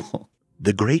humble.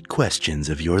 The great questions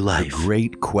of your life. The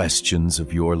great questions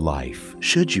of your life.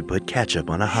 Should you put ketchup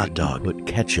on a hot dog? Put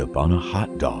ketchup on a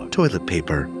hot dog. Toilet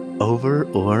paper, over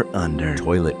or under?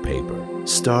 Toilet paper.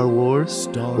 Star Wars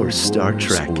or Star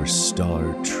Trek? Or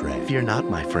Star Trek. Fear not,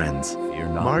 my friends. Fear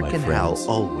not, Mark my and friends. Hal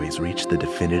always reach the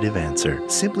definitive answer.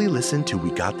 Simply listen to We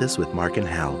Got This with Mark and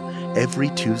Hal every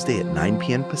Tuesday at 9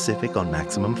 p.m. Pacific on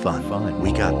Maximum Fun.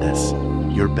 We got this.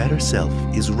 Your better self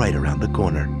is right around the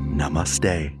corner.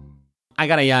 Namaste. I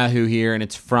got a Yahoo here, and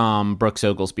it's from Brooks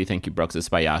Oglesby. Thank you, Brooks. It's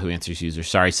by Yahoo Answers user.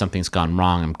 Sorry, something's gone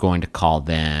wrong. I'm going to call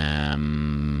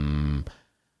them.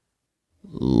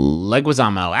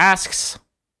 Leguizamo asks,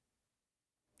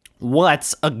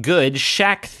 what's a good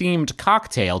Shaq-themed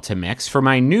cocktail to mix for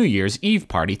my New Year's Eve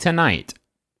party tonight?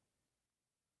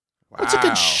 Wow. What's a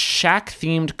good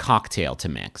Shaq-themed cocktail to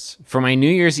mix for my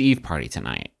New Year's Eve party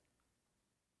tonight?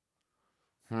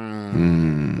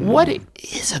 What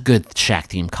is a good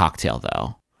Shaq-themed cocktail,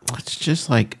 though? It's just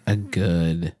like a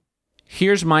good...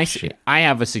 Here's my... I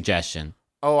have a suggestion.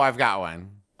 Oh, I've got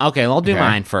one. Okay, I'll do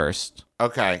mine first.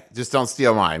 Okay, just don't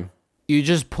steal mine. You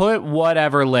just put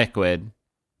whatever liquid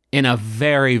in a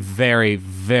very, very,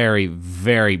 very,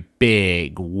 very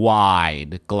big,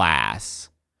 wide glass.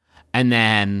 And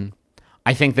then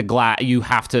I think the glass, you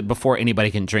have to, before anybody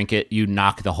can drink it, you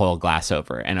knock the whole glass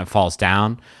over and it falls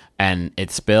down and it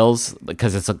spills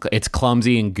because it's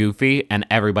clumsy and goofy and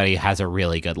everybody has a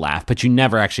really good laugh. But you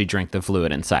never actually drink the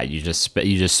fluid inside. You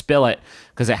just spill it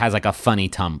because it has like a funny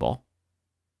tumble.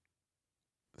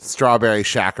 Strawberry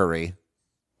Shackery.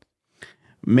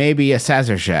 Maybe a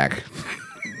Sazerac.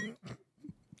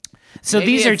 So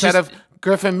Maybe these are just...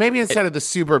 Griffin, maybe instead of the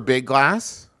super big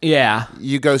glass, Yeah.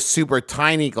 you go super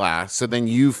tiny glass, so then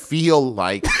you feel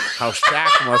like how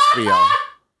Shaq must feel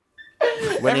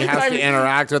when he has to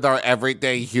interact with our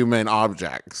everyday human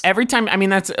objects. Every time, I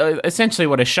mean, that's essentially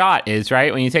what a shot is,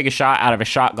 right? When you take a shot out of a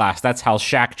shot glass, that's how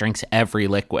Shaq drinks every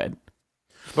liquid.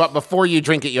 But before you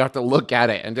drink it, you have to look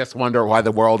at it and just wonder why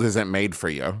the world isn't made for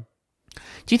you.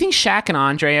 Do you think Shaq and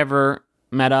Andre ever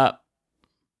met up?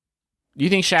 Do you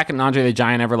think Shaq and Andre the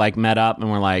Giant ever like met up and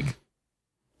were like,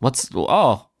 it's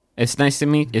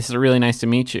really nice to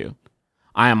meet you.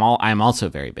 I am also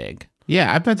very big.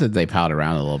 Yeah, I bet that they palled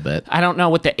around a little bit. I don't know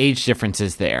what the age difference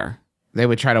is there. They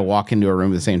would try to walk into a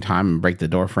room at the same time and break the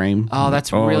door frame. Oh,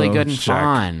 that's really good and Shaq.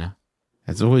 fun.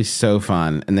 It's always so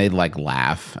fun. And they'd like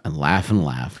laugh and laugh and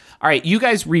laugh. All right, you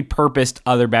guys repurposed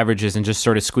other beverages and just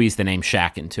sort of squeezed the name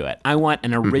Shaq into it. I want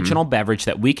an original beverage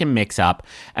that we can mix up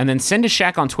and then send to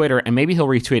Shaq on Twitter, and maybe he'll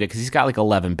retweet it because he's got like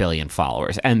 11 billion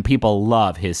followers, and people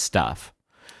love his stuff.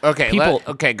 Okay,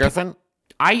 Griffin.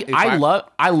 I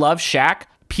love Shaq.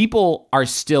 People are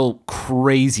still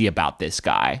crazy about this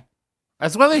guy.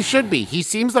 That's what they should be. He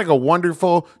seems like a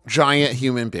wonderful, giant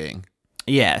human being.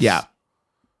 Yes. Yeah.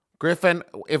 Griffin,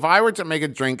 if I were to make a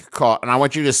drink called, and I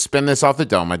want you to spin this off the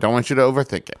dome, I don't want you to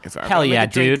overthink it. If I Hell yeah,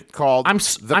 dude. Called I'm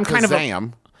Kazaam. kind of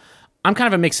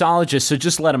a mixologist, so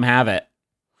just let him have it.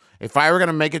 If I were going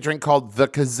to make a drink called the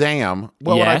Kazaam,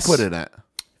 what would I put in it?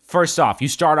 First off, you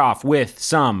start off with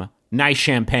some nice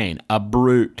champagne, a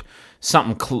brut,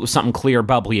 something clear,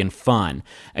 bubbly, and fun,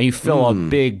 and you fill a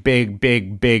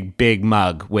big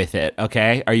mug with it.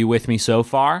 Okay, are you with me so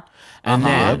far? And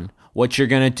then what you're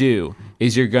gonna do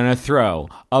is you're gonna throw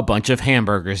a bunch of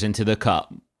hamburgers into the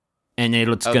cup. And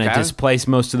it's going to displace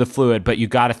most of the fluid, but you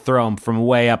got to throw them from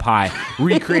way up high,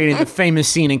 recreating the famous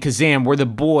scene in Kazaam where the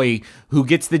boy who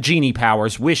gets the genie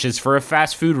powers wishes for a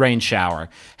fast food rain shower.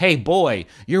 Hey, boy,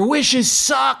 your wishes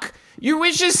suck. Your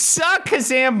wishes suck,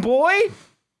 Kazaam boy.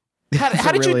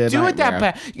 How did you do it that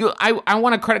bad? I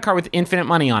want a credit card with infinite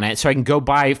money on it so I can go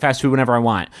buy fast food whenever I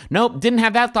want. Nope, didn't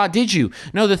have that thought, did you?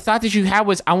 No, the thought that you had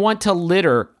was I want to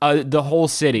litter the whole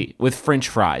city with French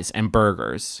fries and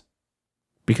burgers.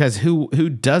 Because who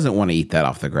doesn't want to eat that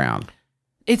off the ground?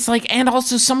 It's like, and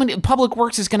also Public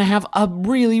Works is going to have a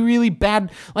really, really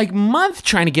bad month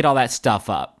trying to get all that stuff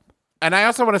up. And I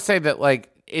also want to say that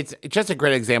it's just a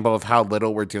great example of how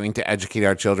little we're doing to educate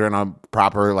our children on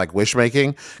proper wish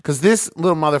making. Because this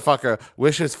little motherfucker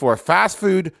wishes for fast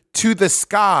food to the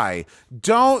sky.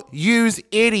 Don't use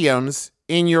idioms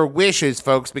in your wishes,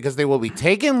 folks, because they will be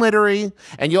taken literally.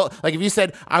 And you'll if you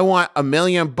said, I want $1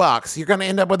 million, you're going to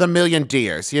end up with 1 million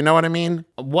deers. You know what I mean?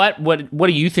 What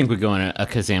do you think would go in a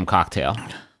Kazaam cocktail?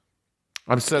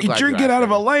 I'm so glad you drink it out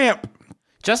of a lamp.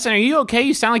 Justin, are you okay?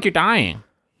 You sound like you're dying.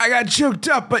 I got choked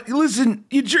up, but listen,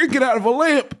 you drink it out of a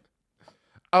lamp.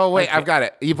 Oh, wait, okay. I've got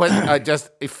it. You put just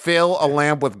fill a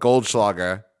lamp with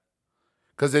Goldschlager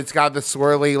because it's got the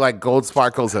swirly gold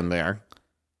sparkles in there.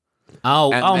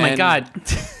 Oh my God.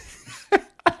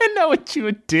 I know what you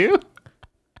would do.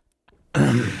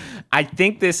 I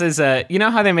think this is you know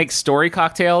how they make story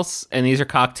cocktails? And these are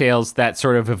cocktails that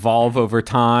sort of evolve over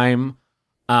time.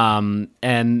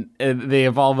 And they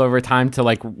evolve over time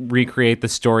to recreate the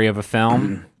story of a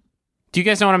film. Do you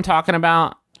guys know what I'm talking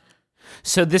about?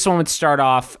 So this one would start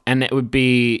off and it would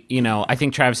be, I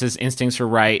think Travis's instincts were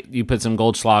right. You put some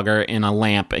Goldschlager in a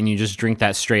lamp and you just drink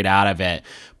that straight out of it.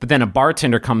 But then a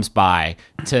bartender comes by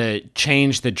to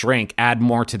change the drink, add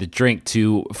more to the drink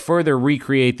to further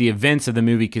recreate the events of the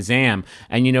movie Kazaam.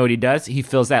 And you know what he does? He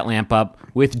fills that lamp up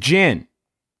with gin.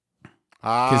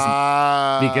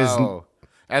 Because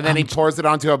and then he pours it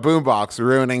onto a boombox,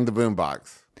 ruining the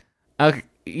boombox.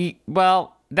 Okay,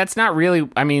 well, that's not really.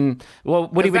 I mean, well,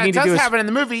 what he would need to do is. That does happen in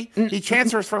the movie. He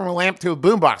transfers from a lamp to a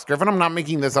boombox. Griffin, I'm not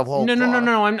making this a whole. No.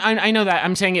 I know that.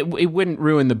 I'm saying it wouldn't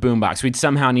ruin the boombox. We'd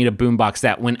somehow need a boombox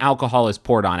that, when alcohol is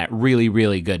poured on it, really,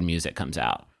 really good music comes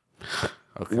out.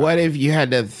 Okay. What if you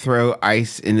had to throw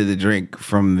ice into the drink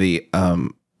from the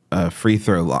free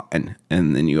throw line,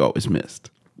 and then you always missed?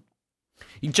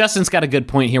 Justin's got a good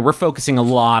point here. We're focusing a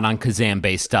lot on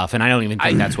Kazaam-based stuff, and I don't even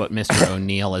think that's what Mr.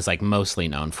 O'Neill is like mostly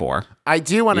known for. I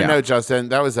do want to know, Justin,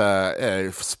 that was a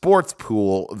sports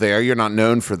pool there. You're not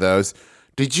known for those.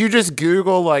 Did you just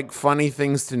Google like funny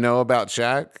things to know about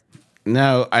Shaq?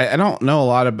 No, I don't know a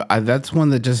lot about. That's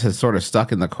one that just has sort of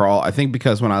stuck in the crawl. I think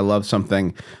because when I love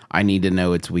something, I need to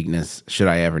know its weakness. Should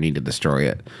I ever need to destroy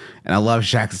it? And I love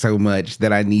Shaq so much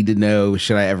that I need to know,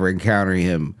 should I ever encounter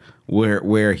him,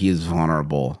 where he is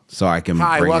vulnerable, so I can.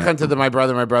 Hi, welcome to the My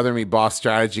Brother and Me Boss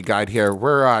Strategy Guide. Here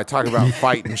we're talking about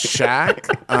fighting Shaq.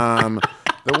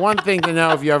 The one thing to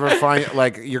know if you ever find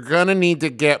like you're gonna need to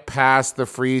get past the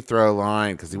free throw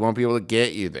line because he won't be able to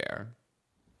get you there.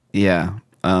 Yeah.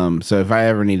 So if I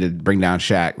ever need to bring down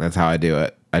Shaq, that's how I do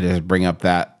it. I just bring up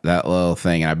that little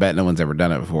thing, and I bet no one's ever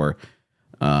done it before.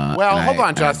 Hold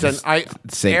on, Justin.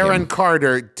 Aaron him.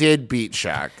 Carter did beat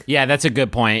Shaq. Yeah, that's a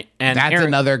good point. And That's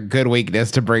another good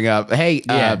weakness to bring up. Hey,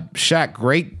 Shaq,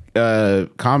 great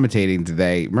commentating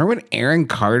today. Remember when Aaron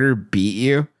Carter beat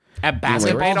you? At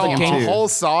basketball, a whole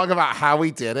song about how he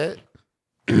did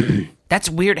it. That's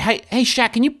weird. Hey,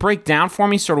 Shaq, can you break down for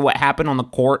me sort of what happened on the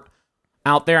court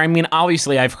out there? I mean,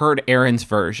 obviously, I've heard Aaron's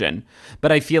version,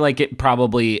 but I feel like it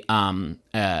probably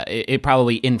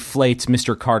inflates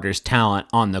Mr. Carter's talent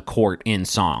on the court in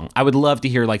song. I would love to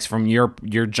hear, like, from your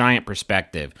giant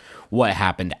perspective, what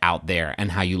happened out there and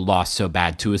how you lost so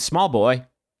bad to a small boy.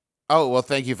 Oh, well,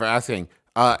 thank you for asking.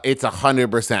 It's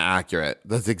 100% accurate.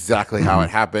 That's exactly how it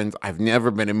happened. I've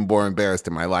never been more embarrassed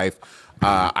in my life.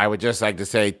 I would just like to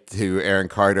say to Aaron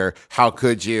Carter, how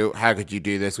could you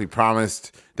do this? We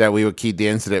promised that we would keep the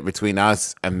incident between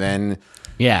us, and then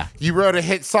you wrote a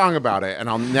hit song about it, and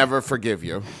I'll never forgive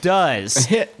you. A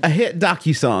hit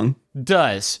docu-song.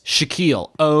 Does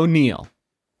Shaquille O'Neal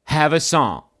have a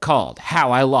song called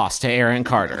How I Lost to Aaron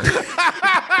Carter?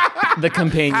 The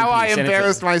companion How piece. I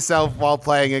embarrassed myself while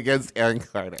playing against Aaron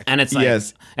Carter. And it's like,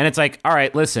 and it's like, all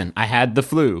right, listen, I had the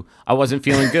flu. I wasn't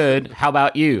feeling good. How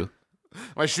about you?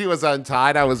 My shoe was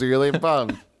untied. I was really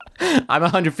bummed. I'm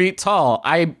 100 feet tall.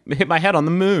 I hit my head on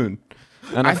the moon,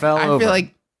 and I fell over.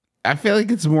 I feel like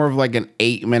it's more of like an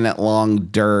 8-minute long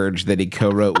dirge that he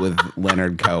co-wrote with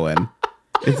Leonard Cohen.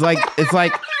 It's like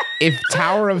if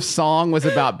Tower of Song was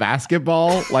about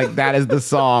basketball, like that is the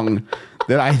song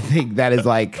that I think that is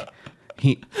like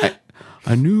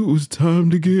I knew it was time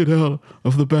to get out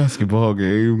of the basketball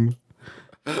game.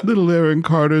 Little Aaron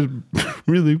Carter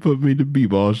really put me to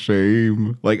b-ball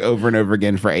shame. Like over and over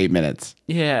again for 8 minutes.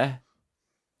 Yeah.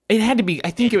 It had to be,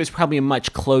 I think it was probably a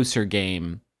much closer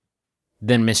game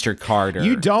than Mr. Carter.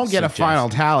 You don't get a final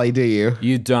tally, do you?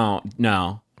 You don't,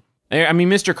 no. I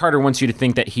mean, Mr. Carter wants you to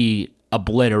think that he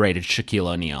obliterated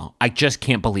Shaquille O'Neal. I just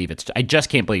can't believe it's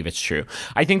true.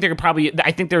 I think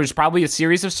there's probably a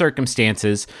series of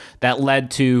circumstances that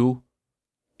led to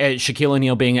Shaquille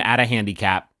O'Neal being at a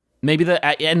handicap. Maybe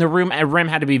the rim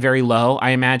had to be very low.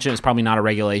 I imagine it's probably not a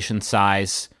regulation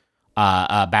size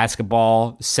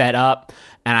basketball setup.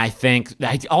 And I think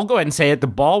I'll go ahead and say it. The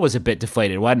ball was a bit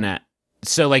deflated, wasn't it?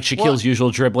 So like Shaquille's usual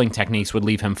dribbling techniques would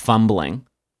leave him fumbling.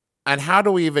 And how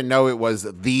do we even know it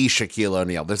was the Shaquille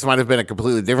O'Neal? This might have been a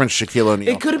completely different Shaquille O'Neal.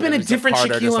 It could have been a different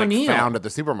Shaquille O'Neal found at the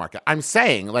supermarket. I'm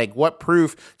saying, like, what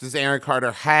proof does Aaron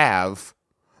Carter have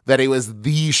that it was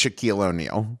the Shaquille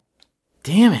O'Neal?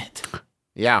 Damn it.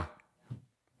 Yeah.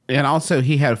 And also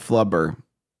he had flubber.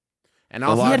 And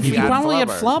also he probably had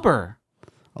flubber.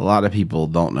 A lot of people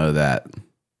don't know that.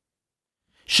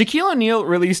 Shaquille O'Neal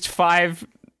released 5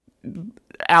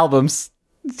 albums.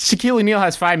 Shaquille O'Neal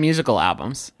has 5 musical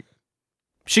albums.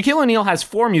 Shaquille O'Neal has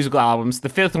 4 musical albums. The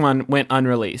 5th one went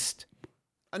unreleased.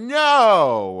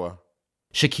 No!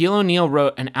 Shaquille O'Neal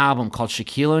wrote an album called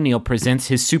Shaquille O'Neal Presents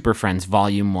His Super Friends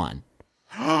Volume 1.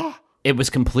 It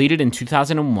was completed in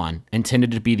 2001,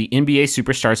 intended to be the NBA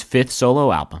superstar's 5th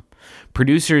solo album.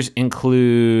 Producers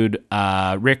include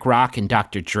Rick Rock and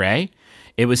Dr. Dre.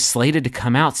 It was slated to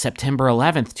come out September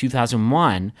 11th,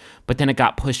 2001, but then it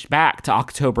got pushed back to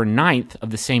October 9th of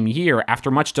the same year.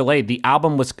 After much delay, the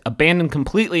album was abandoned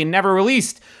completely and never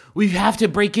released. We have to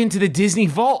break into the Disney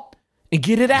vault and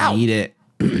get it out. Need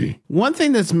it. One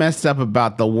thing that's messed up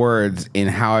about the words in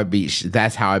That's How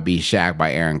I Beat Shaq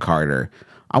by Aaron Carter.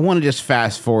 I want to just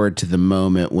fast forward to the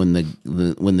moment when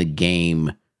the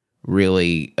game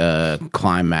really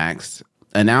climaxed.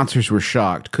 Announcers were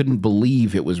shocked, couldn't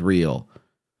believe it was real.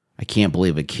 I can't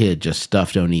believe a kid just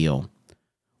stuffed O'Neal.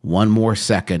 1 more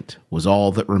second was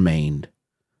all that remained.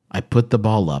 I put the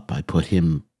ball up. I put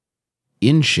him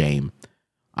in shame.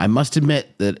 I must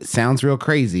admit that it sounds real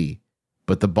crazy,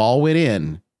 but the ball went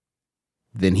in.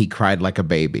 then he cried like a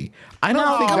baby. I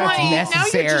don't think that's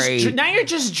necessary. Now you're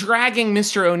just dragging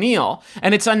Mr. O'Neill,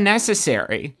 and it's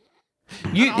unnecessary.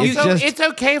 It's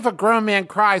okay if a grown man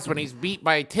cries when he's beat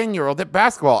by a 10-year-old at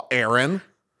basketball, Aaron.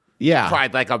 Yeah.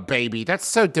 Cried like a baby. That's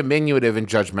so diminutive and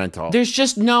judgmental.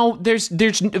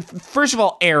 First of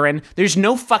all, Aaron, there's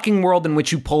no fucking world in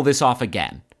which you pull this off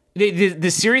again.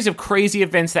 The series of crazy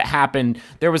events that happened,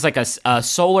 there was like a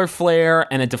solar flare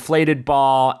and a deflated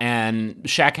ball, and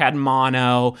Shaq had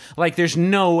mono. Like, there's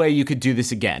no way you could do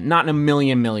this again. Not in a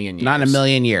million years. Not in a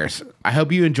million years. I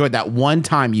hope you enjoyed that one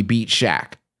time you beat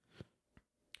Shaq.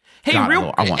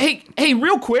 Hey,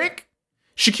 real quick.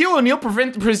 Shaquille O'Neal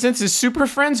presents his Super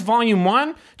Friends Volume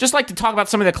 1. Just like to talk about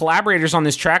some of the collaborators on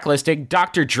this track listing.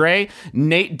 Dr. Dre,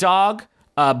 Nate Dogg,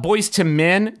 Boys to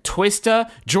Men, Twista,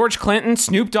 George Clinton,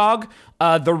 Snoop Dogg,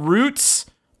 The Roots,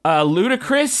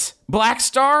 Ludacris, Black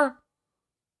Star.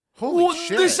 Holy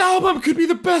shit. This album could be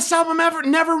the best album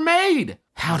never made.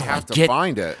 How do I have to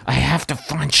find it? I have to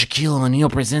find Shaquille O'Neal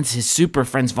presents his Super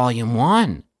Friends Volume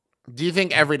 1. Do you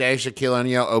think every day Shaquille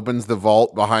O'Neal opens the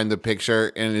vault behind the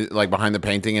picture and like behind the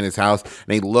painting in his house,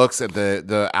 and he looks at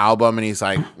the album and he's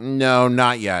like, no,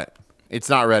 not yet. It's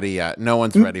not ready yet. No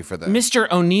one's ready for this. Mr.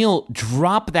 O'Neill,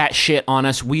 drop that shit on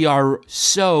us. We are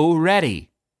so ready.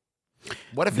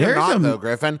 What if you're not, though,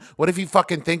 Griffin? What if you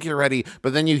fucking think you're ready,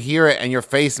 but then you hear it and your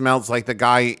face melts like the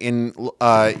guy in,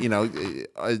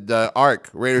 the Ark,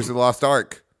 Raiders of the Lost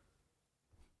Ark?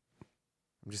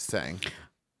 I'm just saying.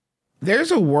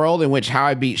 There's a world in which How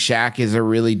I Beat Shaq is a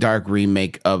really dark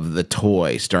remake of The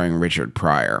Toy starring Richard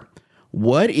Pryor.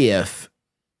 What if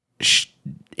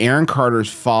Aaron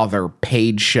Carter's father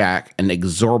paid Shaq an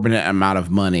exorbitant amount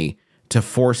of money to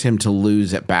force him to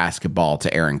lose at basketball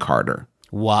to Aaron Carter?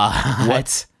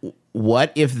 What?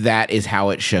 What if that is how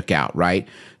it shook out, right?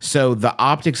 So the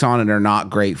optics on it are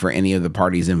not great for any of the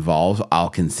parties involved.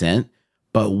 I'll consent.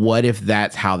 But what if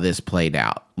that's how this played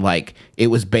out? Like, it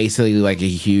was basically like a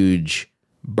huge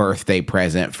birthday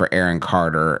present for Aaron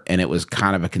Carter, and it was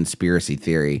kind of a conspiracy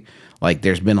theory. Like,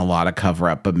 there's been a lot of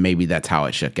cover-up, but maybe that's how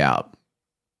it shook out.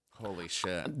 Holy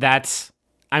shit. That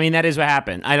is what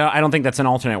happened. I don't think that's an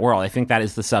alternate world. I think that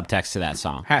is the subtext to that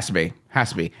song. Has to be.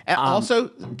 And also,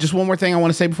 just one more thing I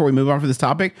want to say before we move on for this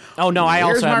topic. Oh, no, I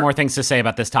also have more things to say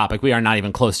about this topic. We are not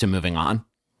even close to moving on.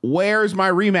 Where's my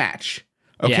rematch?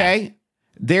 Okay? Yeah.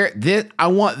 I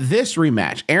want this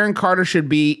rematch. Aaron Carter should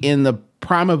be in the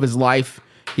prime of his life.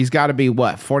 He's got to be,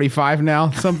 45 now?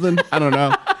 Something? I don't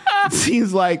know. It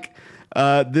seems like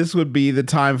this would be the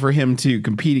time for him to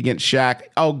compete against Shaq.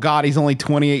 Oh, God, he's only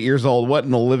 28 years old. What in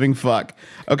the living fuck?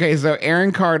 Okay, so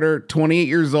Aaron Carter, 28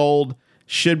 years old,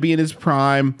 should be in his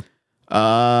prime.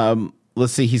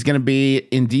 Let's see. He's going to be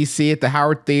in D.C. at the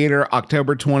Howard Theater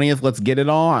October 20th. Let's get it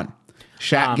on.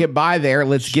 Shaq, get by there.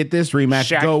 Let's get this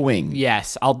rematch going.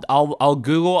 Yes, I'll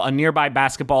Google a nearby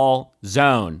basketball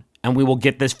zone, and we will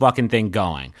get this fucking thing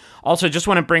going. Also, just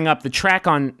want to bring up the track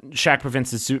on Shaq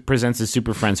Presents his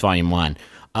Super Friends Volume 1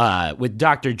 with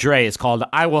Dr. Dre. It's called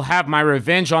 "I Will Have My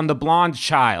Revenge on the Blonde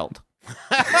Child,"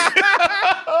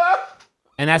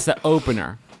 and that's the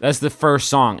opener. That's the first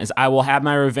song. Is "I Will Have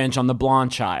My Revenge on the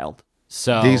Blonde Child."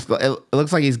 So it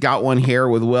looks like he's got one here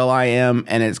with will.i.am,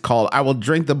 and it's called "I Will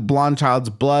Drink the Blonde Child's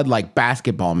Blood Like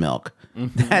Basketball Milk."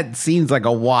 Mm-hmm. That seems like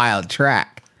a wild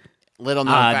track. Little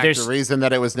known fact, the reason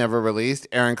that it was never released,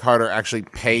 Aaron Carter actually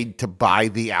paid to buy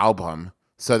the album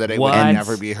so that it would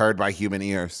never be heard by human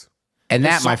ears. And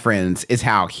that, my friends, is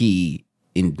how he,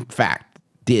 in fact,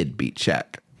 did beat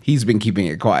Shaq. He's been keeping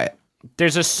it quiet.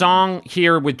 There's a song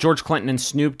here with George Clinton and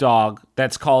Snoop Dogg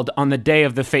that's called "On the Day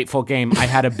of the Fateful Game, I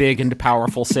Had a Big and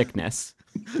Powerful Sickness."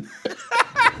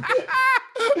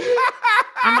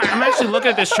 I'm actually looking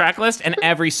at this track list, and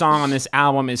every song on this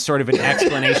album is sort of an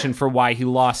explanation for why he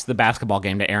lost the basketball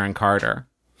game to Aaron Carter.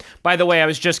 By the way, I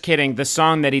was just kidding. The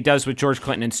song that he does with George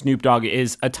Clinton and Snoop Dogg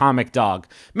is "Atomic Dog."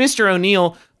 Mr.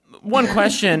 O'Neill, one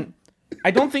question. I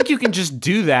don't think you can just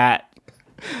do that.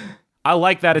 I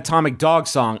like that Atomic Dog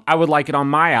song. I would like it on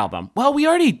my album. Well, we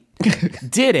already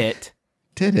did it.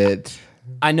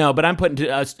 I know, but I'm putting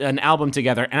an album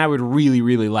together, and I would really,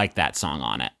 really like that song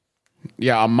on it.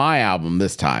 Yeah, on my album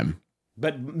this time.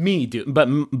 But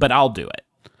I'll do it.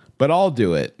 But I'll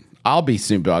do it. I'll be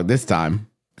Snoop Dogg this time.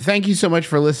 Thank you so much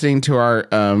for listening to our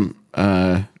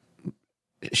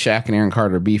Shaq and Aaron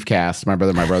Carter beefcast, my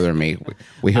brother and me.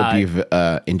 We hope you've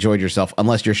enjoyed yourself,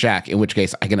 unless you're Shaq, in which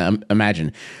case I can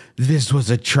imagine this was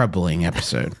a troubling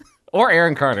episode. Or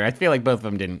Aaron Carter. I feel like both of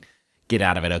them didn't get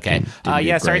out of it okay.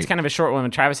 Sorry, it's kind of a short one.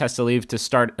 Travis has to leave to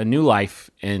start a new life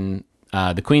in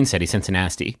the Queen City,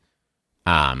 Cincinnati.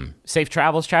 Safe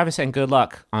travels, Travis, and good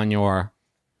luck on your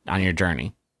on your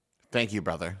journey. Thank you,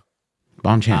 brother.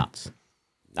 Bon chance.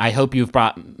 I hope you've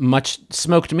brought much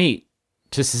smoked meat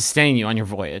to sustain you on your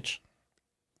voyage.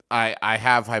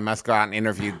 I must go out and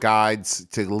interview guides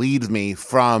to lead me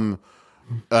from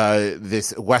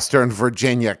this Western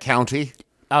Virginia county.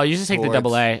 Oh, you just take the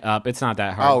AA up. It's not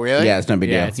that hard. Oh, really? Yeah, it's no big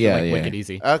deal. It's wicked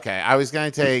easy. Okay, I was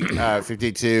going to take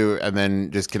 52 and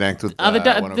then just connect with The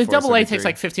 104, AA 73. takes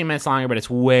like 15 minutes longer, but it's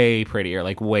way prettier,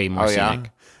 like way more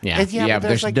scenic. Yeah. But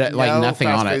there's like like nothing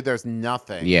fast on it. food, there's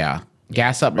nothing. Yeah.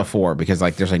 Gas up before because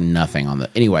like there's like nothing on the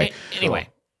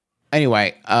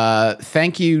Anyway,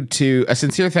 thank you to a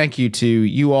sincere thank you to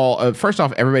you all. First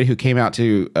off, everybody who came out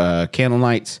to Candle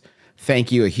Nights,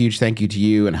 thank you. A huge thank you to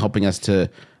you and helping us to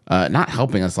not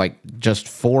helping us, like just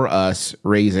for us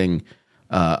raising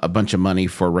a bunch of money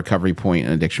for Recovery Point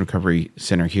and Addiction Recovery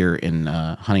Center here in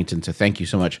Huntington. So thank you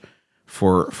so much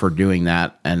for doing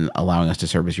that and allowing us to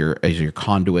serve as your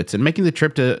conduits and making the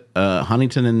trip to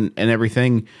Huntington and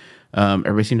everything.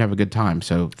 Everybody seemed to have a good time.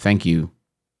 So thank you.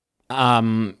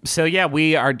 So yeah,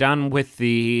 we are done with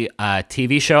the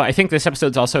TV show. I think this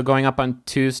episode's also going up on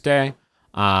Tuesday.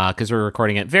 Because we're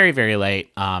recording it very, very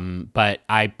late. But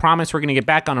I promise we're going to get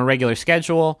back on a regular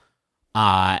schedule.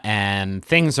 And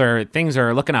things are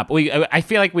looking up. I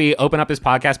feel like we open up this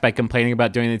podcast by complaining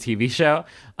about doing the TV show.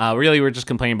 Really, we're just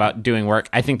complaining about doing work.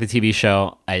 I think the TV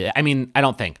show.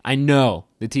 I know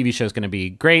the TV show is going to be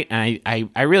great, and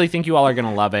I really think you all are going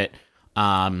to love it.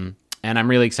 And I'm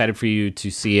really excited for you to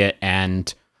see it.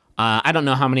 And I don't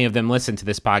know how many of them listen to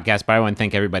this podcast, but I want to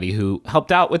thank everybody who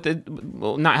helped out with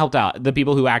the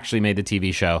people who actually made the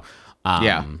TV show.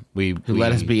 Who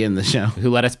let us be in the show.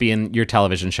 Who let us be in your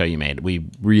television show you made. We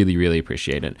really, really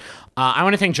appreciate it. I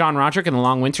want to thank John Roderick and the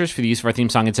Long Winters for the use of our theme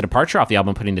song, It's a Departure, off the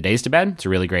album Putting the Days to Bed. It's a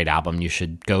really great album. You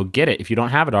should go get it if you don't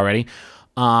have it already.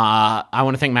 I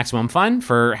want to thank Maximum Fun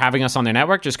for having us on their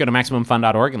network. Just go to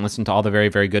MaximumFun.org and listen to all the very,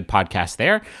 very good podcasts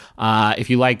there. If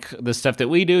you like the stuff that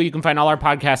we do, you can find all our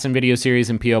podcasts and video series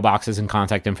and P.O. boxes and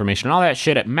contact information and all that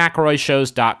shit at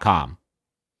McElroyShows.com.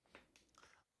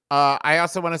 I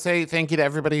also want to say thank you to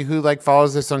everybody who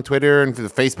follows us on Twitter and for the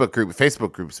Facebook group. The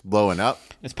Facebook group's blowing up.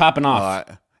 It's popping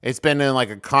off. It's been in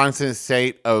a constant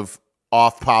state of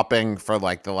off-popping for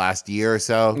the last year or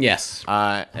so. Yes.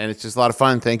 And it's just a lot of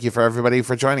fun. Thank you for everybody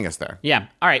for joining us there. Yeah.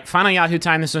 All right. Final Yahoo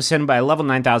time. This was sent by level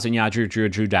 9000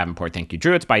 Yadru Drew Davenport. Thank you,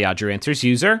 Drew. It's by Yadru Answers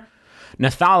user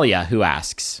Nathalia, who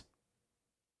asks,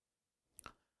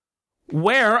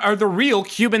 where are the real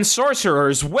Cuban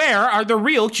sorcerers? Where are the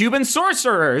real Cuban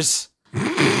sorcerers?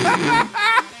 I'm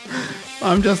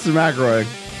Justin McElroy.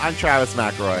 I'm Travis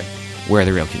McElroy. Where are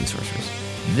the real Cuban sorcerers?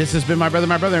 This has been My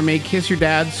Brother and Me. Kiss your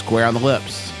dad square on the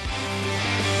lips.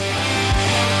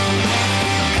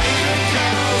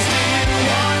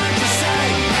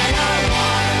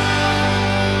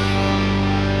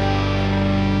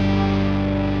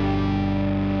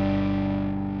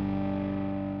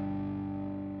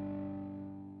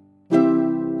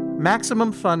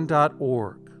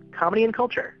 MaximumFun.org. Comedy and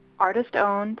culture. Artist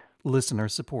owned. Listener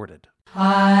supported.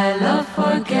 I love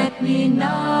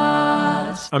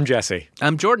forget-me-nots. I'm Jesse.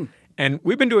 I'm Jordan. And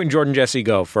we've been doing Jordan Jesse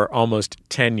Go for almost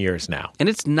 10 years now. And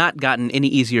it's not gotten any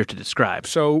easier to describe.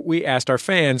 So we asked our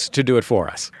fans to do it for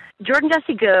us. Jordan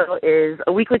Jesse Go is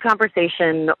a weekly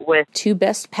conversation with two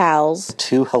best pals,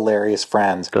 two hilarious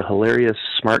friends, the hilarious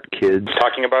smart kids,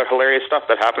 talking about hilarious stuff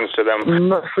that happens to them.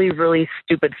 Mostly really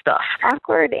stupid stuff.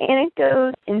 Awkward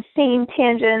anecdotes, insane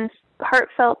tangents,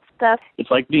 heartfelt stuff. It's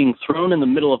like being thrown in the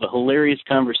middle of a hilarious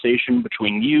conversation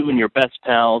between you and your best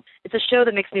pals. It's a show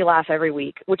that makes me laugh every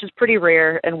week, which is pretty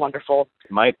rare and wonderful. It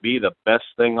might be the best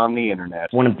thing on the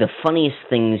internet. One of the funniest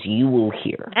things you will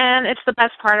hear. And it's the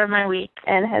best part of my week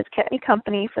and has kept me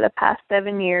company for the past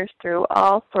 7 years through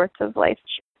all sorts of life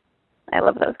shit. I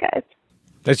love those guys.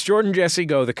 That's Jordan Jesse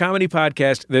Go, the comedy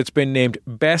podcast that's been named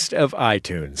Best of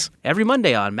iTunes. Every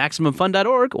Monday on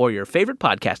MaximumFun.org or your favorite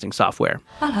podcasting software.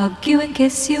 I'll hug you and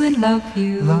kiss you and love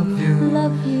you. Love you.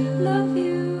 Love you. Love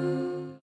you.